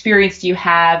years of experience do you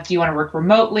have? Do you want to work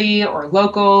remotely or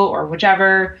local or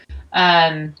whichever?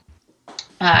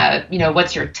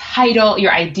 What's your title,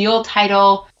 your ideal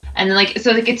title? And like,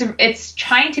 so like it's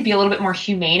trying to be a little bit more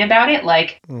humane about it.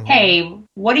 Like, hey,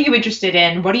 what are you interested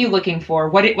in? What are you looking for?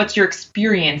 What's your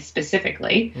experience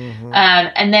specifically?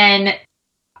 And then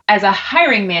as a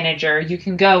hiring manager, you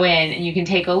can go in and you can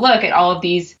take a look at all of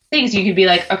these things. You can be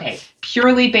like, okay,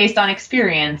 purely based on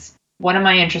experience, what am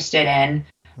I interested in?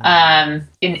 And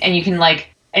you can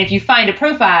like, and if you find a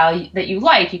profile that you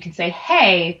like, you can say,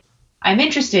 hey, I'm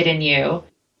interested in you.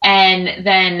 And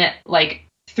then like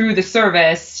through the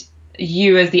service,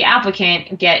 you as the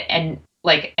applicant get an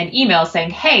email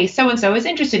saying, hey, so-and-so is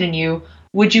interested in you.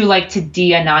 Would you like to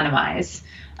de-anonymize?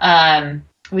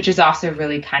 Which is also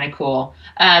really kind of cool.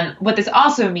 What this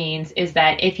also means is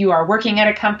that if you are working at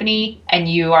a company and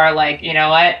you are like, you know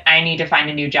what, I need to find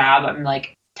a new job. I'm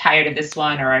like tired of this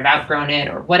one, or I've outgrown it,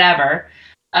 or whatever.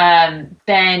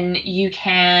 Then you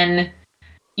can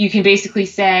basically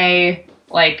say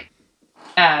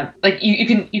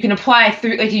you can apply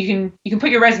through, like you can put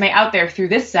your resume out there through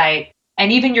this site,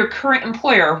 and even your current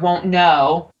employer won't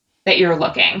know that you're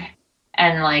looking.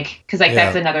 And like, cause like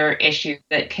that's another issue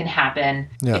that can happen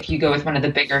if you go with one of the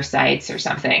bigger sites or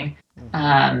something.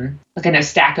 Like I know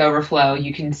Stack Overflow,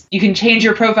 you can change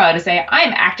your profile to say,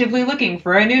 I'm actively looking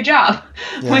for a new job,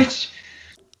 which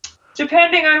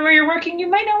depending on where you're working, you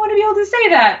might not want to be able to say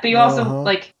that, but you also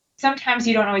like, sometimes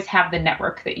you don't always have the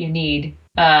network that you need,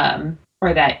 or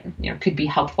that, could be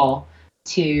helpful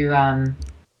to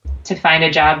find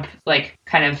a job like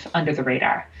kind of under the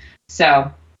radar.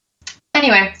 So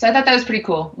anyway, so I thought that was pretty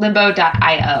cool.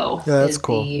 Limbo.io is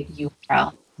cool. The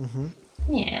URL.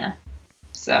 Yeah.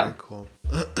 So very cool.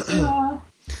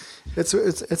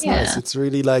 It's nice. It's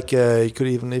really like you could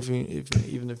even if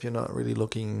you're not really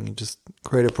looking, just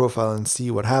create a profile and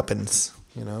see what happens.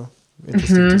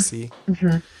 Interesting to see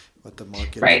what the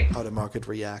market, how the market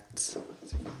reacts.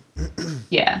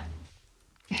 Yeah.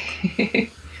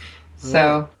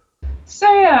 So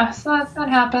that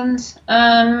happens.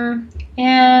 And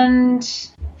I'm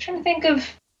trying to think of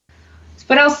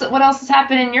what else has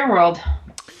happened in your world.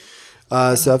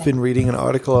 So I've been reading an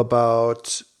article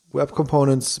about web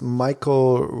components.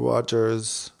 Michael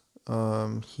Rogers,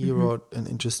 he wrote an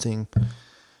interesting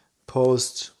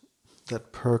post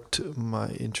that perked my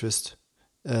interest.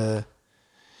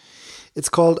 It's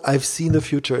called "I've Seen the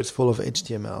Future. It's Full of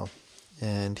HTML."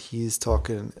 And he's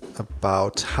talking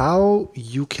about how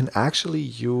you can actually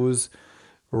use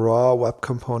raw web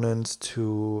components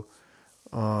to,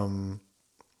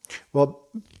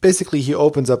 basically he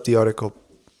opens up the article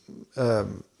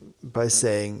by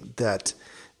saying that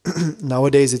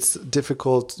nowadays it's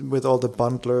difficult with all the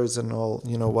bundlers and all,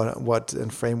 what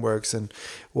and frameworks and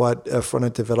what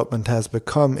front-end development has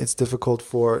become. It's difficult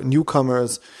for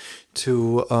newcomers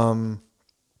to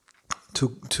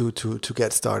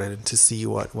get started and to see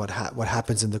what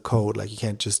happens in the code. Like you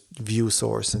can't just view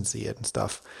source and see it and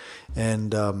stuff,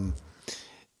 and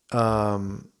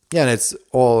and it's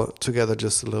all together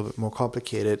just a little bit more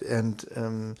complicated.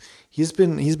 And he's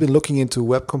been looking into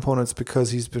web components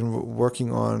because he's been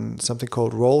working on something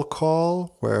called roll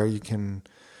call, where you can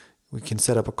we can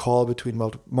set up a call between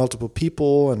multiple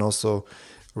people and also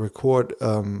record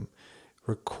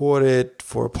it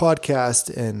for a podcast,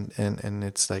 and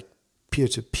it's like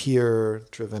peer-to-peer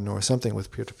driven or something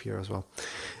with peer-to-peer as well.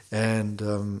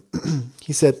 And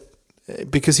he said,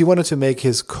 because he wanted to make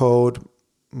his code,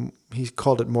 he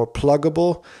called it more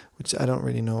pluggable, which I don't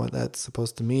really know what that's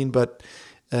supposed to mean,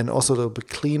 and also a little bit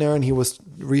cleaner. And he was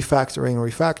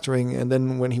refactoring. And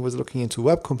then when he was looking into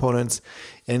web components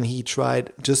and he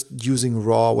tried just using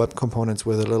raw web components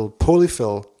with a little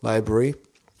polyfill library,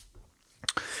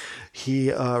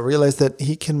 he realized that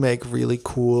he can make really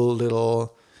cool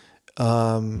little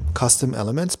custom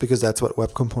elements, because that's what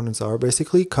web components are,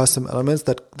 basically custom elements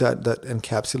that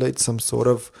encapsulate some sort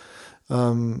of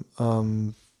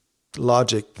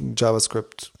logic,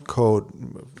 JavaScript code,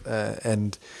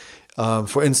 and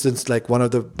for instance, like one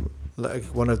of the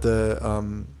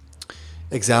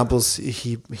examples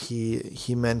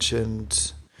he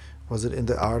mentioned, was it in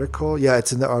the article? Yeah,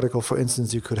 it's in the article. For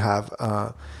instance, you could have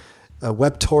a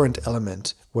web torrent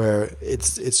element where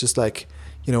it's just like,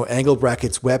 angle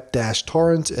brackets web dash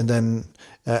torrent, and then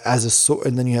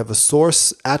and then you have a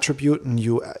source attribute, and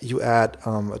you add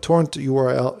a torrent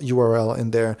URL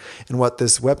in there, and what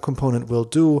this web component will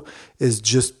do is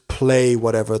just play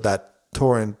whatever that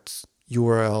torrent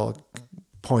URL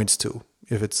points to.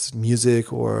 If it's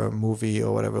music or a movie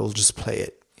or whatever, it'll just play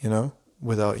it,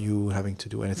 without you having to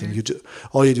do anything.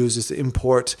 All you do is just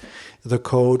import the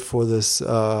code for this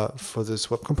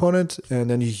web component, and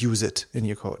then you use it in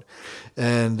your code.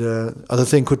 And other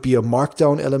thing could be a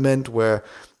markdown element where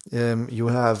you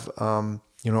have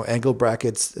angle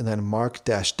brackets and then mark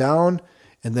dash down,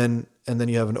 and then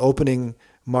you have an opening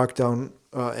markdown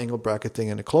angle bracket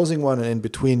thing and a closing one, and in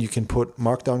between you can put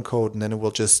markdown code, and then it will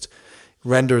just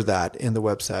render that in the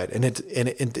website, and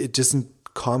it doesn't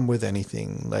come with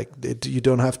anything. Like you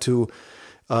don't have to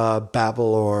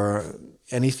babble or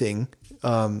anything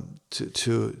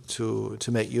to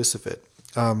make use of it.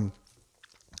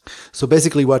 So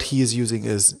basically, what he is using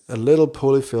is a little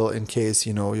polyfill in case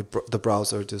the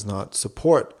browser does not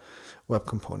support web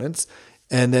components,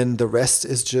 and then the rest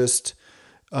is just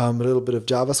a little bit of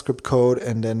JavaScript code,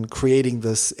 and then creating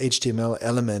this HTML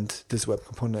element, this web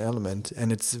component element, and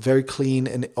it's very clean.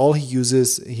 And all he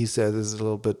uses, he says, is a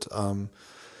little bit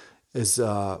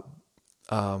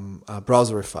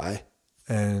browserify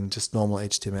and just normal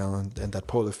HTML and that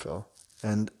polyfill,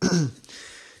 and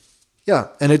yeah,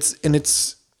 and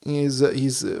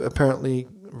he's apparently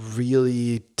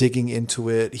really digging into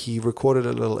it. He recorded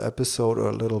a little episode or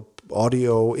a little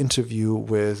audio interview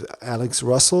with Alex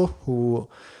Russell, who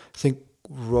I think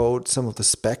wrote some of the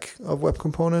spec of web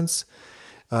components.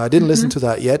 I didn't listen to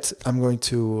that yet. I'm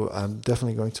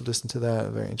definitely going to listen to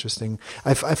that. Very interesting.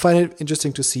 I find it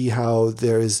interesting to see how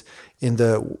there is in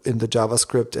the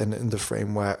JavaScript and in the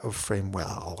framework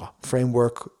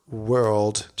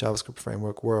world, JavaScript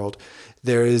framework world,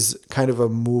 there is kind of a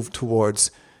move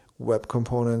towards web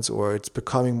components, or it's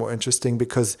becoming more interesting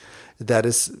because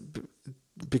that's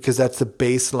the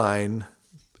baseline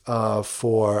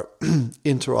for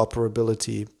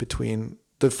interoperability between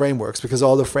the frameworks, because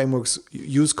all the frameworks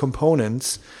use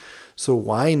components. So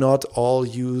why not all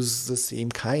use the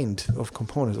same kind of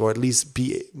components, or at least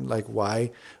be like, why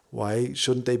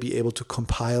shouldn't they be able to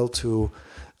compile to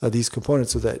these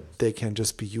components so that they can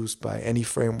just be used by any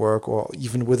framework or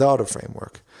even without a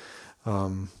framework?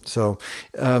 So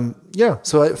I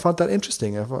found that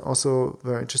interesting. I found also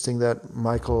very interesting that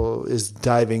Michael is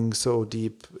diving so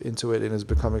deep into it and is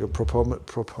becoming a proponent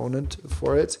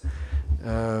for it.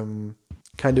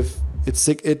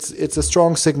 It's a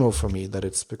strong signal for me that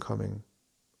it's becoming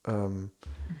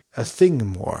a thing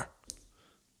more.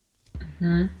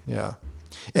 Mm-hmm. Yeah,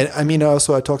 and I mean,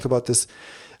 also I talked about this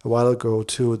a while ago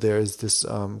too. There is this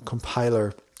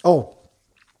compiler. Oh.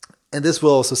 And this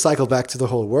will also cycle back to the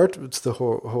whole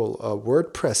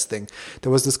WordPress thing.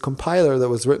 There was this compiler that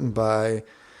was written by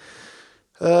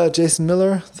Jason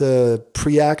Miller, the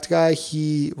Preact guy.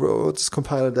 He wrote this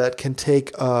compiler that can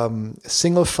take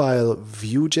single file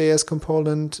Vue.js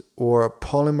component or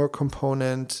Polymer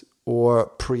component or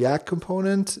Preact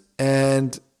component,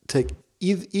 and take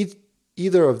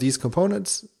either of these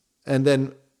components and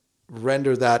then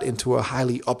render that into a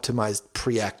highly optimized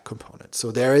Preact component. So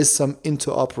there is some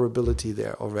interoperability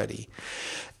there already.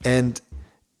 And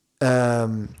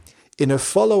in a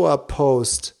follow-up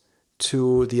post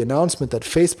to the announcement that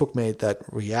Facebook made that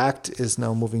React is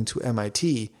now moving to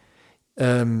MIT,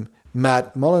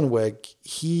 Matt Mullenweg,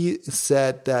 he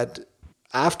said that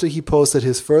after he posted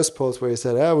his first post where he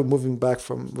said, we're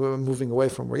moving away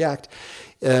from React,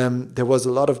 there was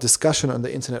a lot of discussion on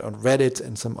the internet, on Reddit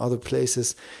and some other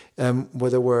places, where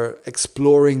they were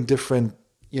exploring different,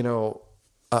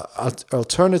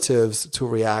 alternatives to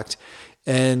React.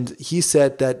 And he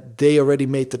said that they already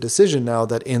made the decision now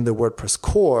that in the WordPress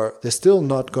core, they're still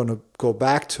not going to go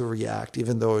back to React,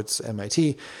 even though it's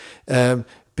MIT,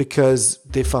 because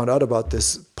they found out about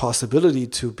this possibility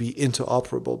to be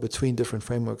interoperable between different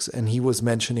frameworks. And he was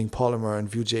mentioning Polymer and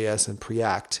Vue.js and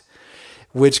Preact,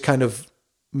 which kind of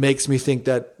makes me think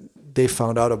that they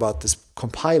found out about this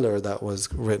compiler that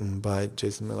was written by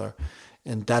Jason Miller.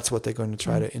 And that's what they're going to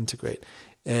try to integrate.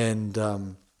 And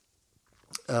so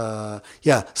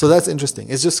that's interesting.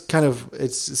 It's just kind of,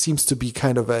 it seems to be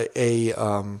kind of a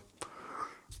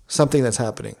something that's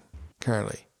happening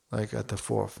currently, like at the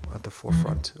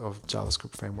forefront of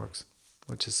JavaScript frameworks,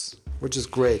 which is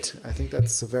great. I think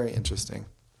that's very interesting.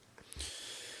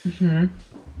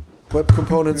 Web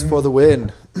components for the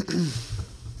win.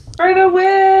 For the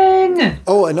win!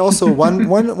 Oh, and also one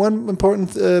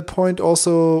important point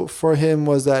also for him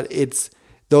was that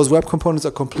those web components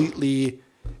are completely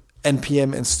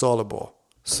NPM installable.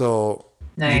 So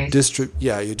nice.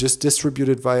 You just distribute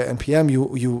it via NPM.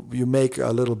 You make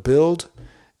a little build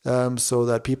so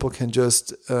that people can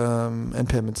just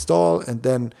NPM install and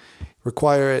then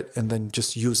require it and then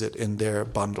just use it in their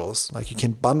bundles. Like you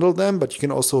can bundle them, but you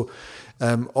can also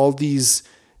all these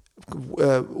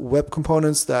web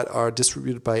components that are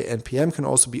distributed by NPM can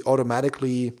also be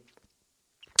automatically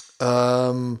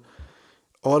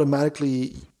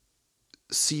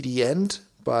CDN'd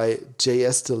by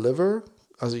JS Deliver.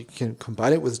 Also, you can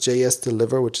combine it with JS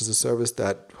Deliver, which is a service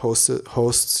that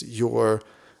hosts your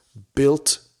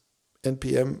built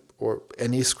NPM or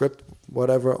any script,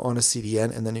 whatever, on a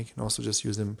CDN, and then you can also just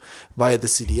use them via the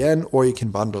CDN, or you can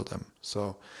bundle them.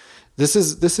 So this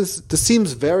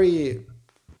seems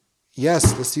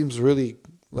really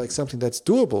like something that's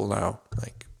doable now.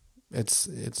 Like it's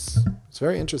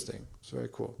very interesting. It's very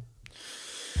cool.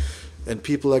 And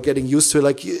people are getting used to it.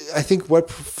 Like, I think web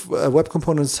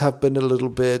components have been a little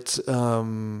bit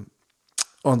on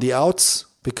the outs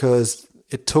because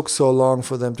it took so long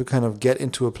for them to kind of get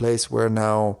into a place where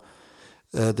now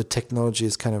the technology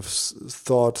is kind of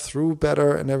thought through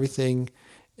better and everything.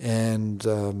 And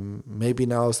maybe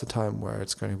now is the time where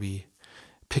it's going to be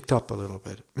picked up a little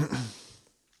bit.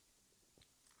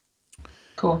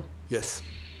 Cool. Yes.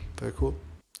 Very cool.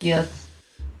 Yes.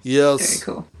 Yes. Very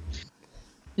cool.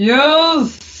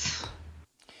 Yes.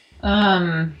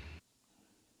 I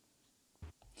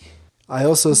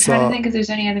also saw. I'm trying to think if there's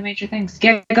any other major things.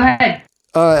 Go ahead.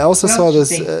 I also saw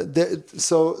this.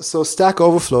 So Stack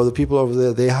Overflow, the people over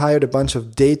there, they hired a bunch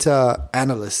of data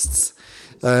analysts.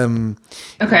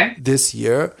 This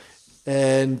year,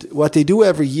 and what they do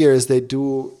every year is they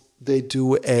do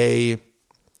a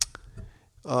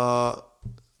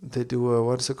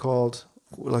what is it called?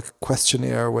 Like a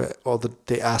questionnaire where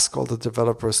they ask all the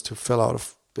developers to fill out a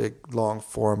big long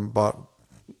form about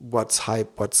what's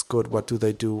hype, what's good, what do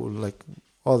they do, like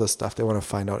all the stuff. They want to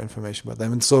find out information about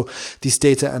them. And so these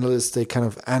data analysts, they kind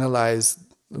of analyze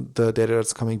the data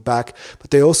that's coming back,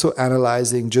 but they're also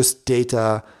analyzing just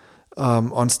data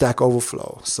on Stack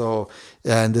Overflow. So,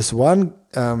 and this one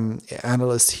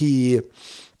analyst, he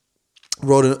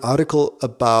wrote an article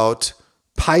about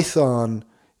Python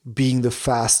being currently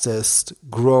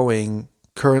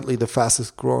the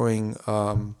fastest growing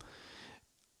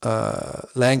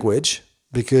language,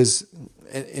 because,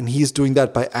 and he's doing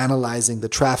that by analyzing the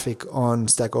traffic on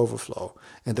Stack Overflow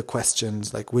and the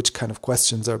questions, like which kind of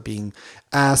questions are being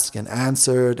asked and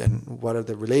answered and what are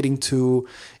they relating to,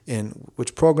 in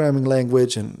which programming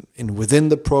language, and within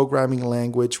the programming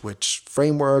language, which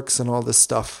frameworks and all this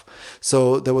stuff.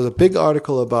 So there was a big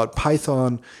article about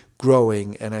Python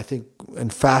growing, and I think,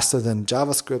 and faster than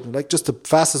JavaScript, like just the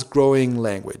fastest growing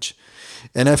language.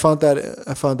 And I found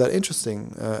that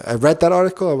interesting. I read that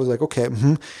article. I was like, okay,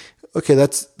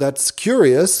 that's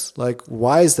curious. Like,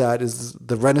 why is that? Is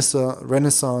the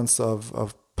renaissance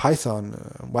of Python?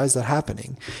 Why is that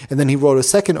happening? And then he wrote a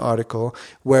second article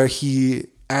where he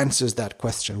answers that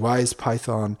question. Why is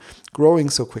Python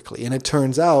growing so quickly? And it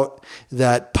turns out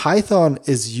that Python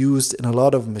is used in a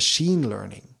lot of machine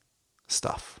learning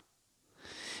stuff.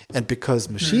 And because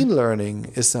machine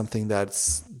learning is something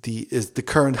that's the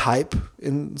current hype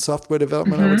in software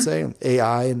development, I would say, and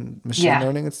AI and machine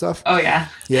learning and stuff. Oh yeah.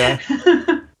 Yeah.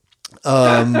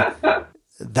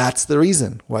 that's the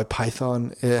reason why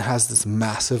Python has this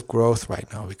massive growth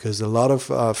right now, because a lot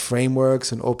of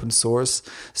frameworks and open source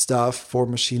stuff for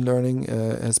machine learning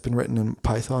has been written in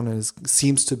Python, and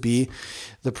seems to be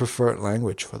the preferred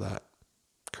language for that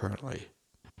currently.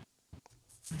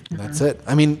 Mm-hmm. That's it.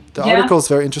 I mean, the article is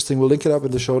very interesting. We'll link it up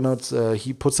in the show notes.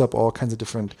 He puts up all kinds of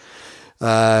different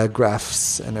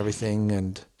graphs and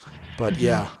everything, but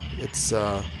yeah, it's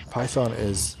Python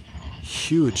is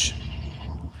huge.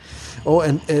 Oh,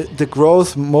 and the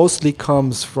growth mostly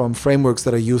comes from frameworks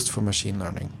that are used for machine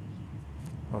learning.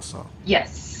 Also.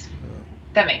 Yes,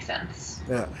 that makes sense.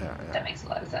 Yeah. That makes a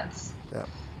lot of sense. Yeah.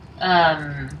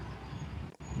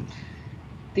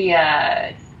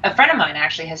 A friend of mine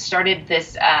actually has started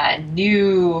this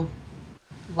new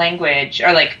language,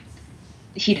 or like,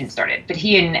 he didn't start it, but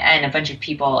he and a bunch of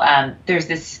people. There's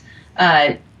this.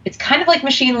 It's kind of like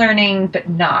machine learning, but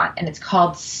not, and it's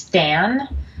called Stan.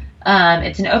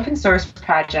 It's an open source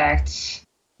project,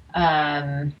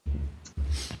 and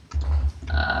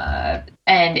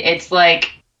it's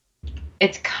like,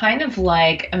 it's kind of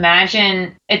like,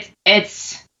 imagine it's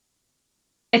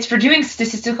for doing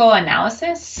statistical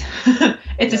analysis.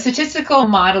 It's a statistical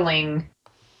modeling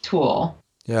tool.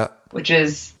 Yeah. Which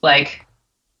is like,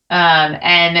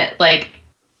 and like,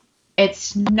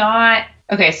 it's not.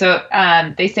 Okay, so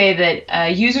they say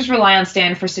that users rely on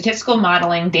Stan for statistical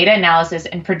modeling, data analysis,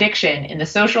 and prediction in the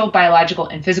social, biological,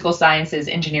 and physical sciences,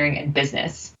 engineering, and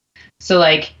business. So,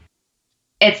 like,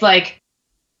 it's like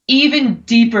even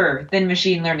deeper than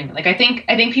machine learning. Like, I think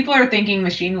people are thinking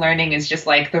machine learning is just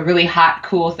like the really hot,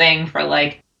 cool thing for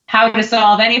like how to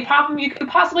solve any problem you could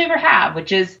possibly ever have,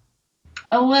 which is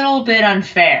a little bit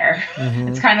unfair. Mm-hmm.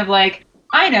 It's kind of like,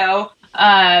 I know,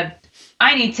 I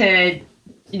need to,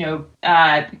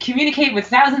 communicate with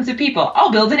thousands of people.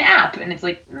 I'll build an app. And it's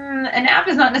like, an app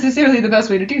is not necessarily the best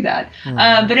way to do that.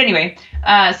 Mm-hmm. But anyway,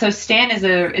 so Stan is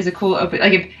a cool open,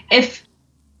 like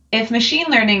if machine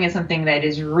learning is something that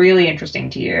is really interesting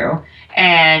to you,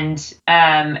 and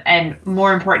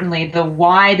more importantly, the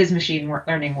why does machine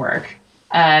learning work,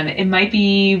 it might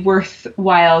be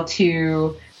worthwhile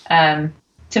to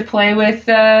play with,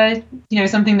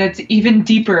 something that's even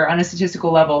deeper on a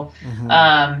statistical level.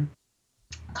 Mm-hmm.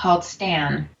 Called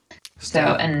Stan. So,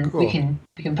 and cool. we can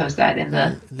post that in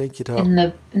the link it up in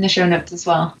the show notes as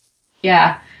well.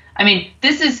 Yeah, I mean,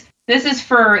 this is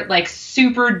for like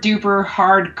super duper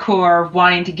hardcore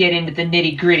wanting to get into the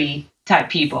nitty gritty type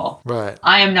people. Right.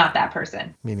 I am not that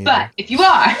person. Me neither. But if you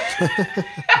are,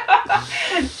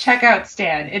 check out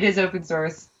Stan. It is open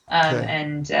source. Okay.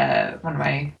 And one of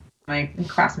my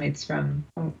classmates from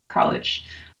college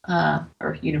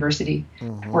or university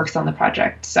mm-hmm. works on the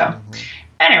project. So. Mm-hmm.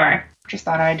 Anyway, just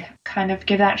thought I'd kind of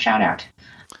give that shout out.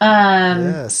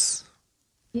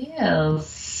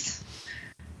 Yes.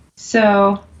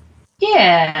 So,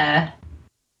 yeah.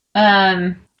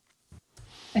 I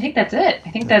think that's it. I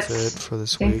think that's it for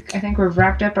this week. I think we've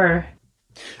wrapped up our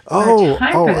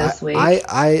time for this week.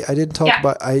 I didn't talk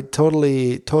about. I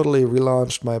totally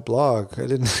relaunched my blog. I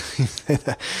didn't say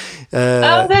that.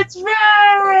 Oh, that's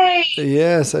right.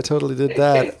 Yes, I totally did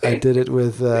that. I did it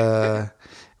with.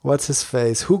 What's his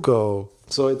face? Hugo.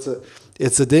 So it's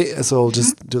a day. So I'll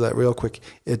just do that real quick.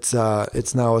 It's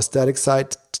now a static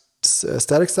site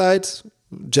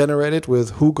generated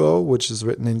with Hugo, which is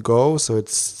written in Go. So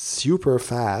it's super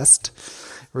fast,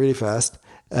 really fast,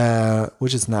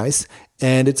 which is nice.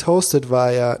 And it's hosted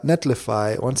via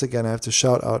Netlify. Once again, I have to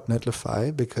shout out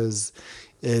Netlify because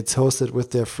it's hosted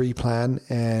with their free plan,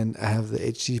 and I have the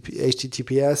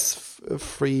HTTPS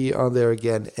free on there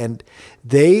again. And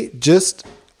they just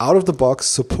out of the box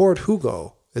support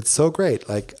Hugo. It's so great.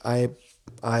 Like whenever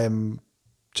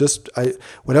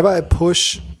I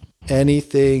push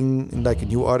anything like a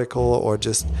new article or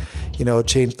just,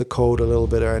 change the code a little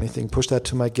bit or anything, push that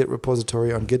to my Git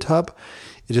repository on GitHub,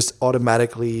 it just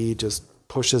automatically just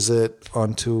pushes it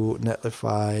onto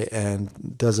Netlify and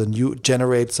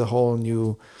generates a whole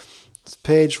new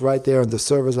page right there on the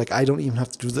servers. Like I don't even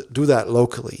have to do that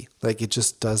locally. Like it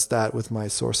just does that with my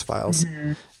source files.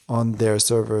 Mm-hmm. on their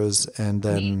servers and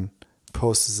then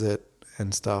posts it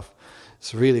and stuff.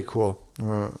 It's really cool.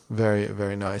 Very,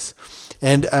 very nice.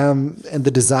 And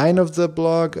the design of the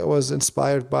blog was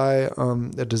inspired by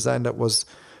a design that was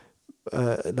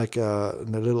like a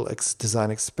little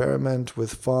design experiment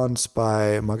with fonts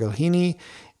by Magalhini,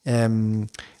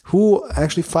 who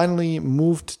actually finally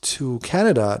moved to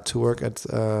Canada to work at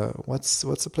what's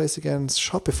the place again? It's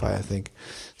Shopify, I think.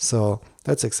 So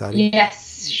that's exciting.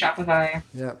 Yes, Shopify.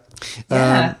 Yeah.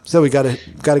 So we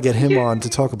gotta get him on to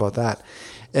talk about that.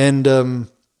 And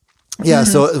yeah,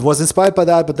 so it was inspired by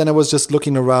that, but then I was just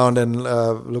looking around and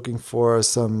looking for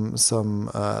some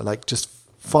like just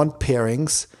font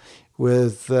pairings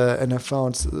with, and I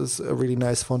found a really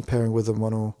nice font pairing with a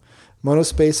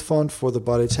monospace font for the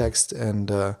body text,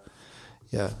 and a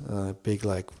big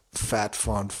like fat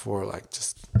font for like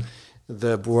just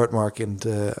the word mark, and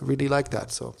I really like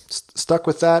that. So stuck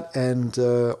with that, and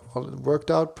well, it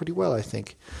worked out pretty well, I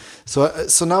think. So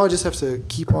now I just have to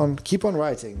keep on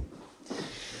writing.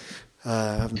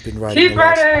 I haven't been writing. Keep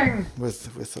writing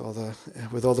with all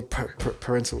the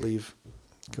parental leave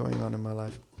going on in my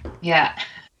life. Yeah.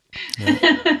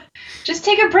 Just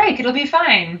take a break. It'll be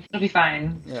fine.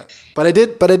 Yeah, but I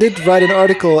did write an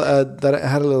article that I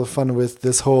had a little fun with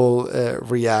this whole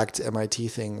React MIT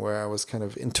thing, where I was kind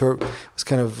of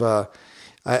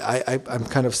I'm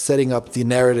kind of setting up the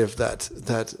narrative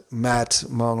that Matt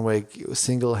Monweg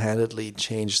single-handedly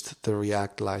changed the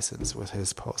React license with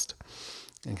his post,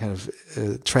 and kind of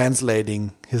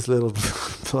translating his little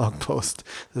blog post,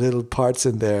 the little parts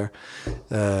in there,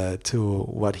 to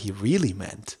what he really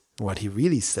meant, what he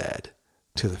really said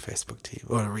to the Facebook team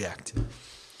or the React team.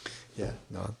 Yeah,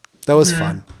 no, that was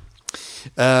fun.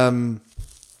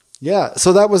 Yeah,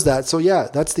 so that was that. So yeah,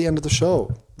 that's the end of the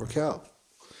show, Raquel.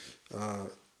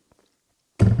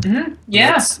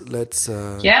 Yeah. Let's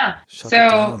yeah. shut it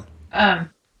down.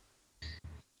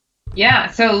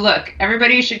 Yeah. So look,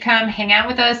 everybody should come hang out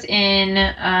with us in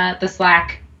the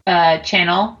Slack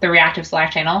channel, the Reactive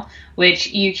Slack channel, which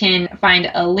you can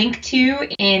find a link to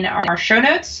in our show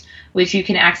notes, which you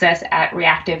can access at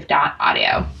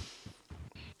reactive.audio.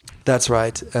 That's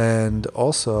right. And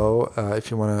also,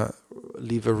 if you want to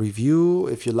leave a review,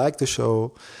 if you like the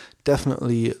show,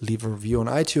 definitely leave a review on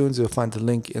iTunes. You'll find the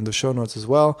link in the show notes as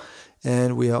well.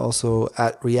 And we are also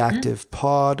at Reactive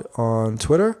Pod on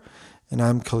Twitter. And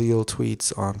I'm Khalil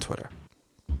Tweets on Twitter.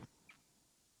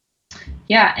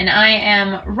 Yeah, and I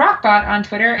am Rockbot on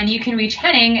Twitter, and you can reach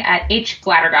Henning at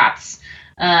hglattergots.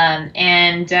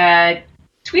 And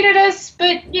tweet at us,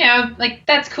 but, like,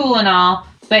 that's cool and all,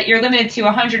 but you're limited to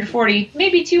 140,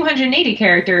 maybe 280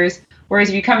 characters, whereas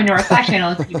if you come into our Slack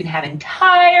channel, you can have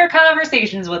entire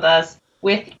conversations with us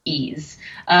with ease.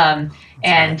 So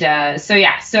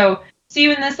see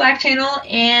you in the Slack channel,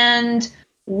 and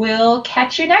we'll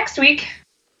catch you next week.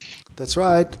 That's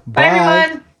right. Bye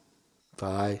everyone.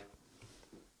 Bye.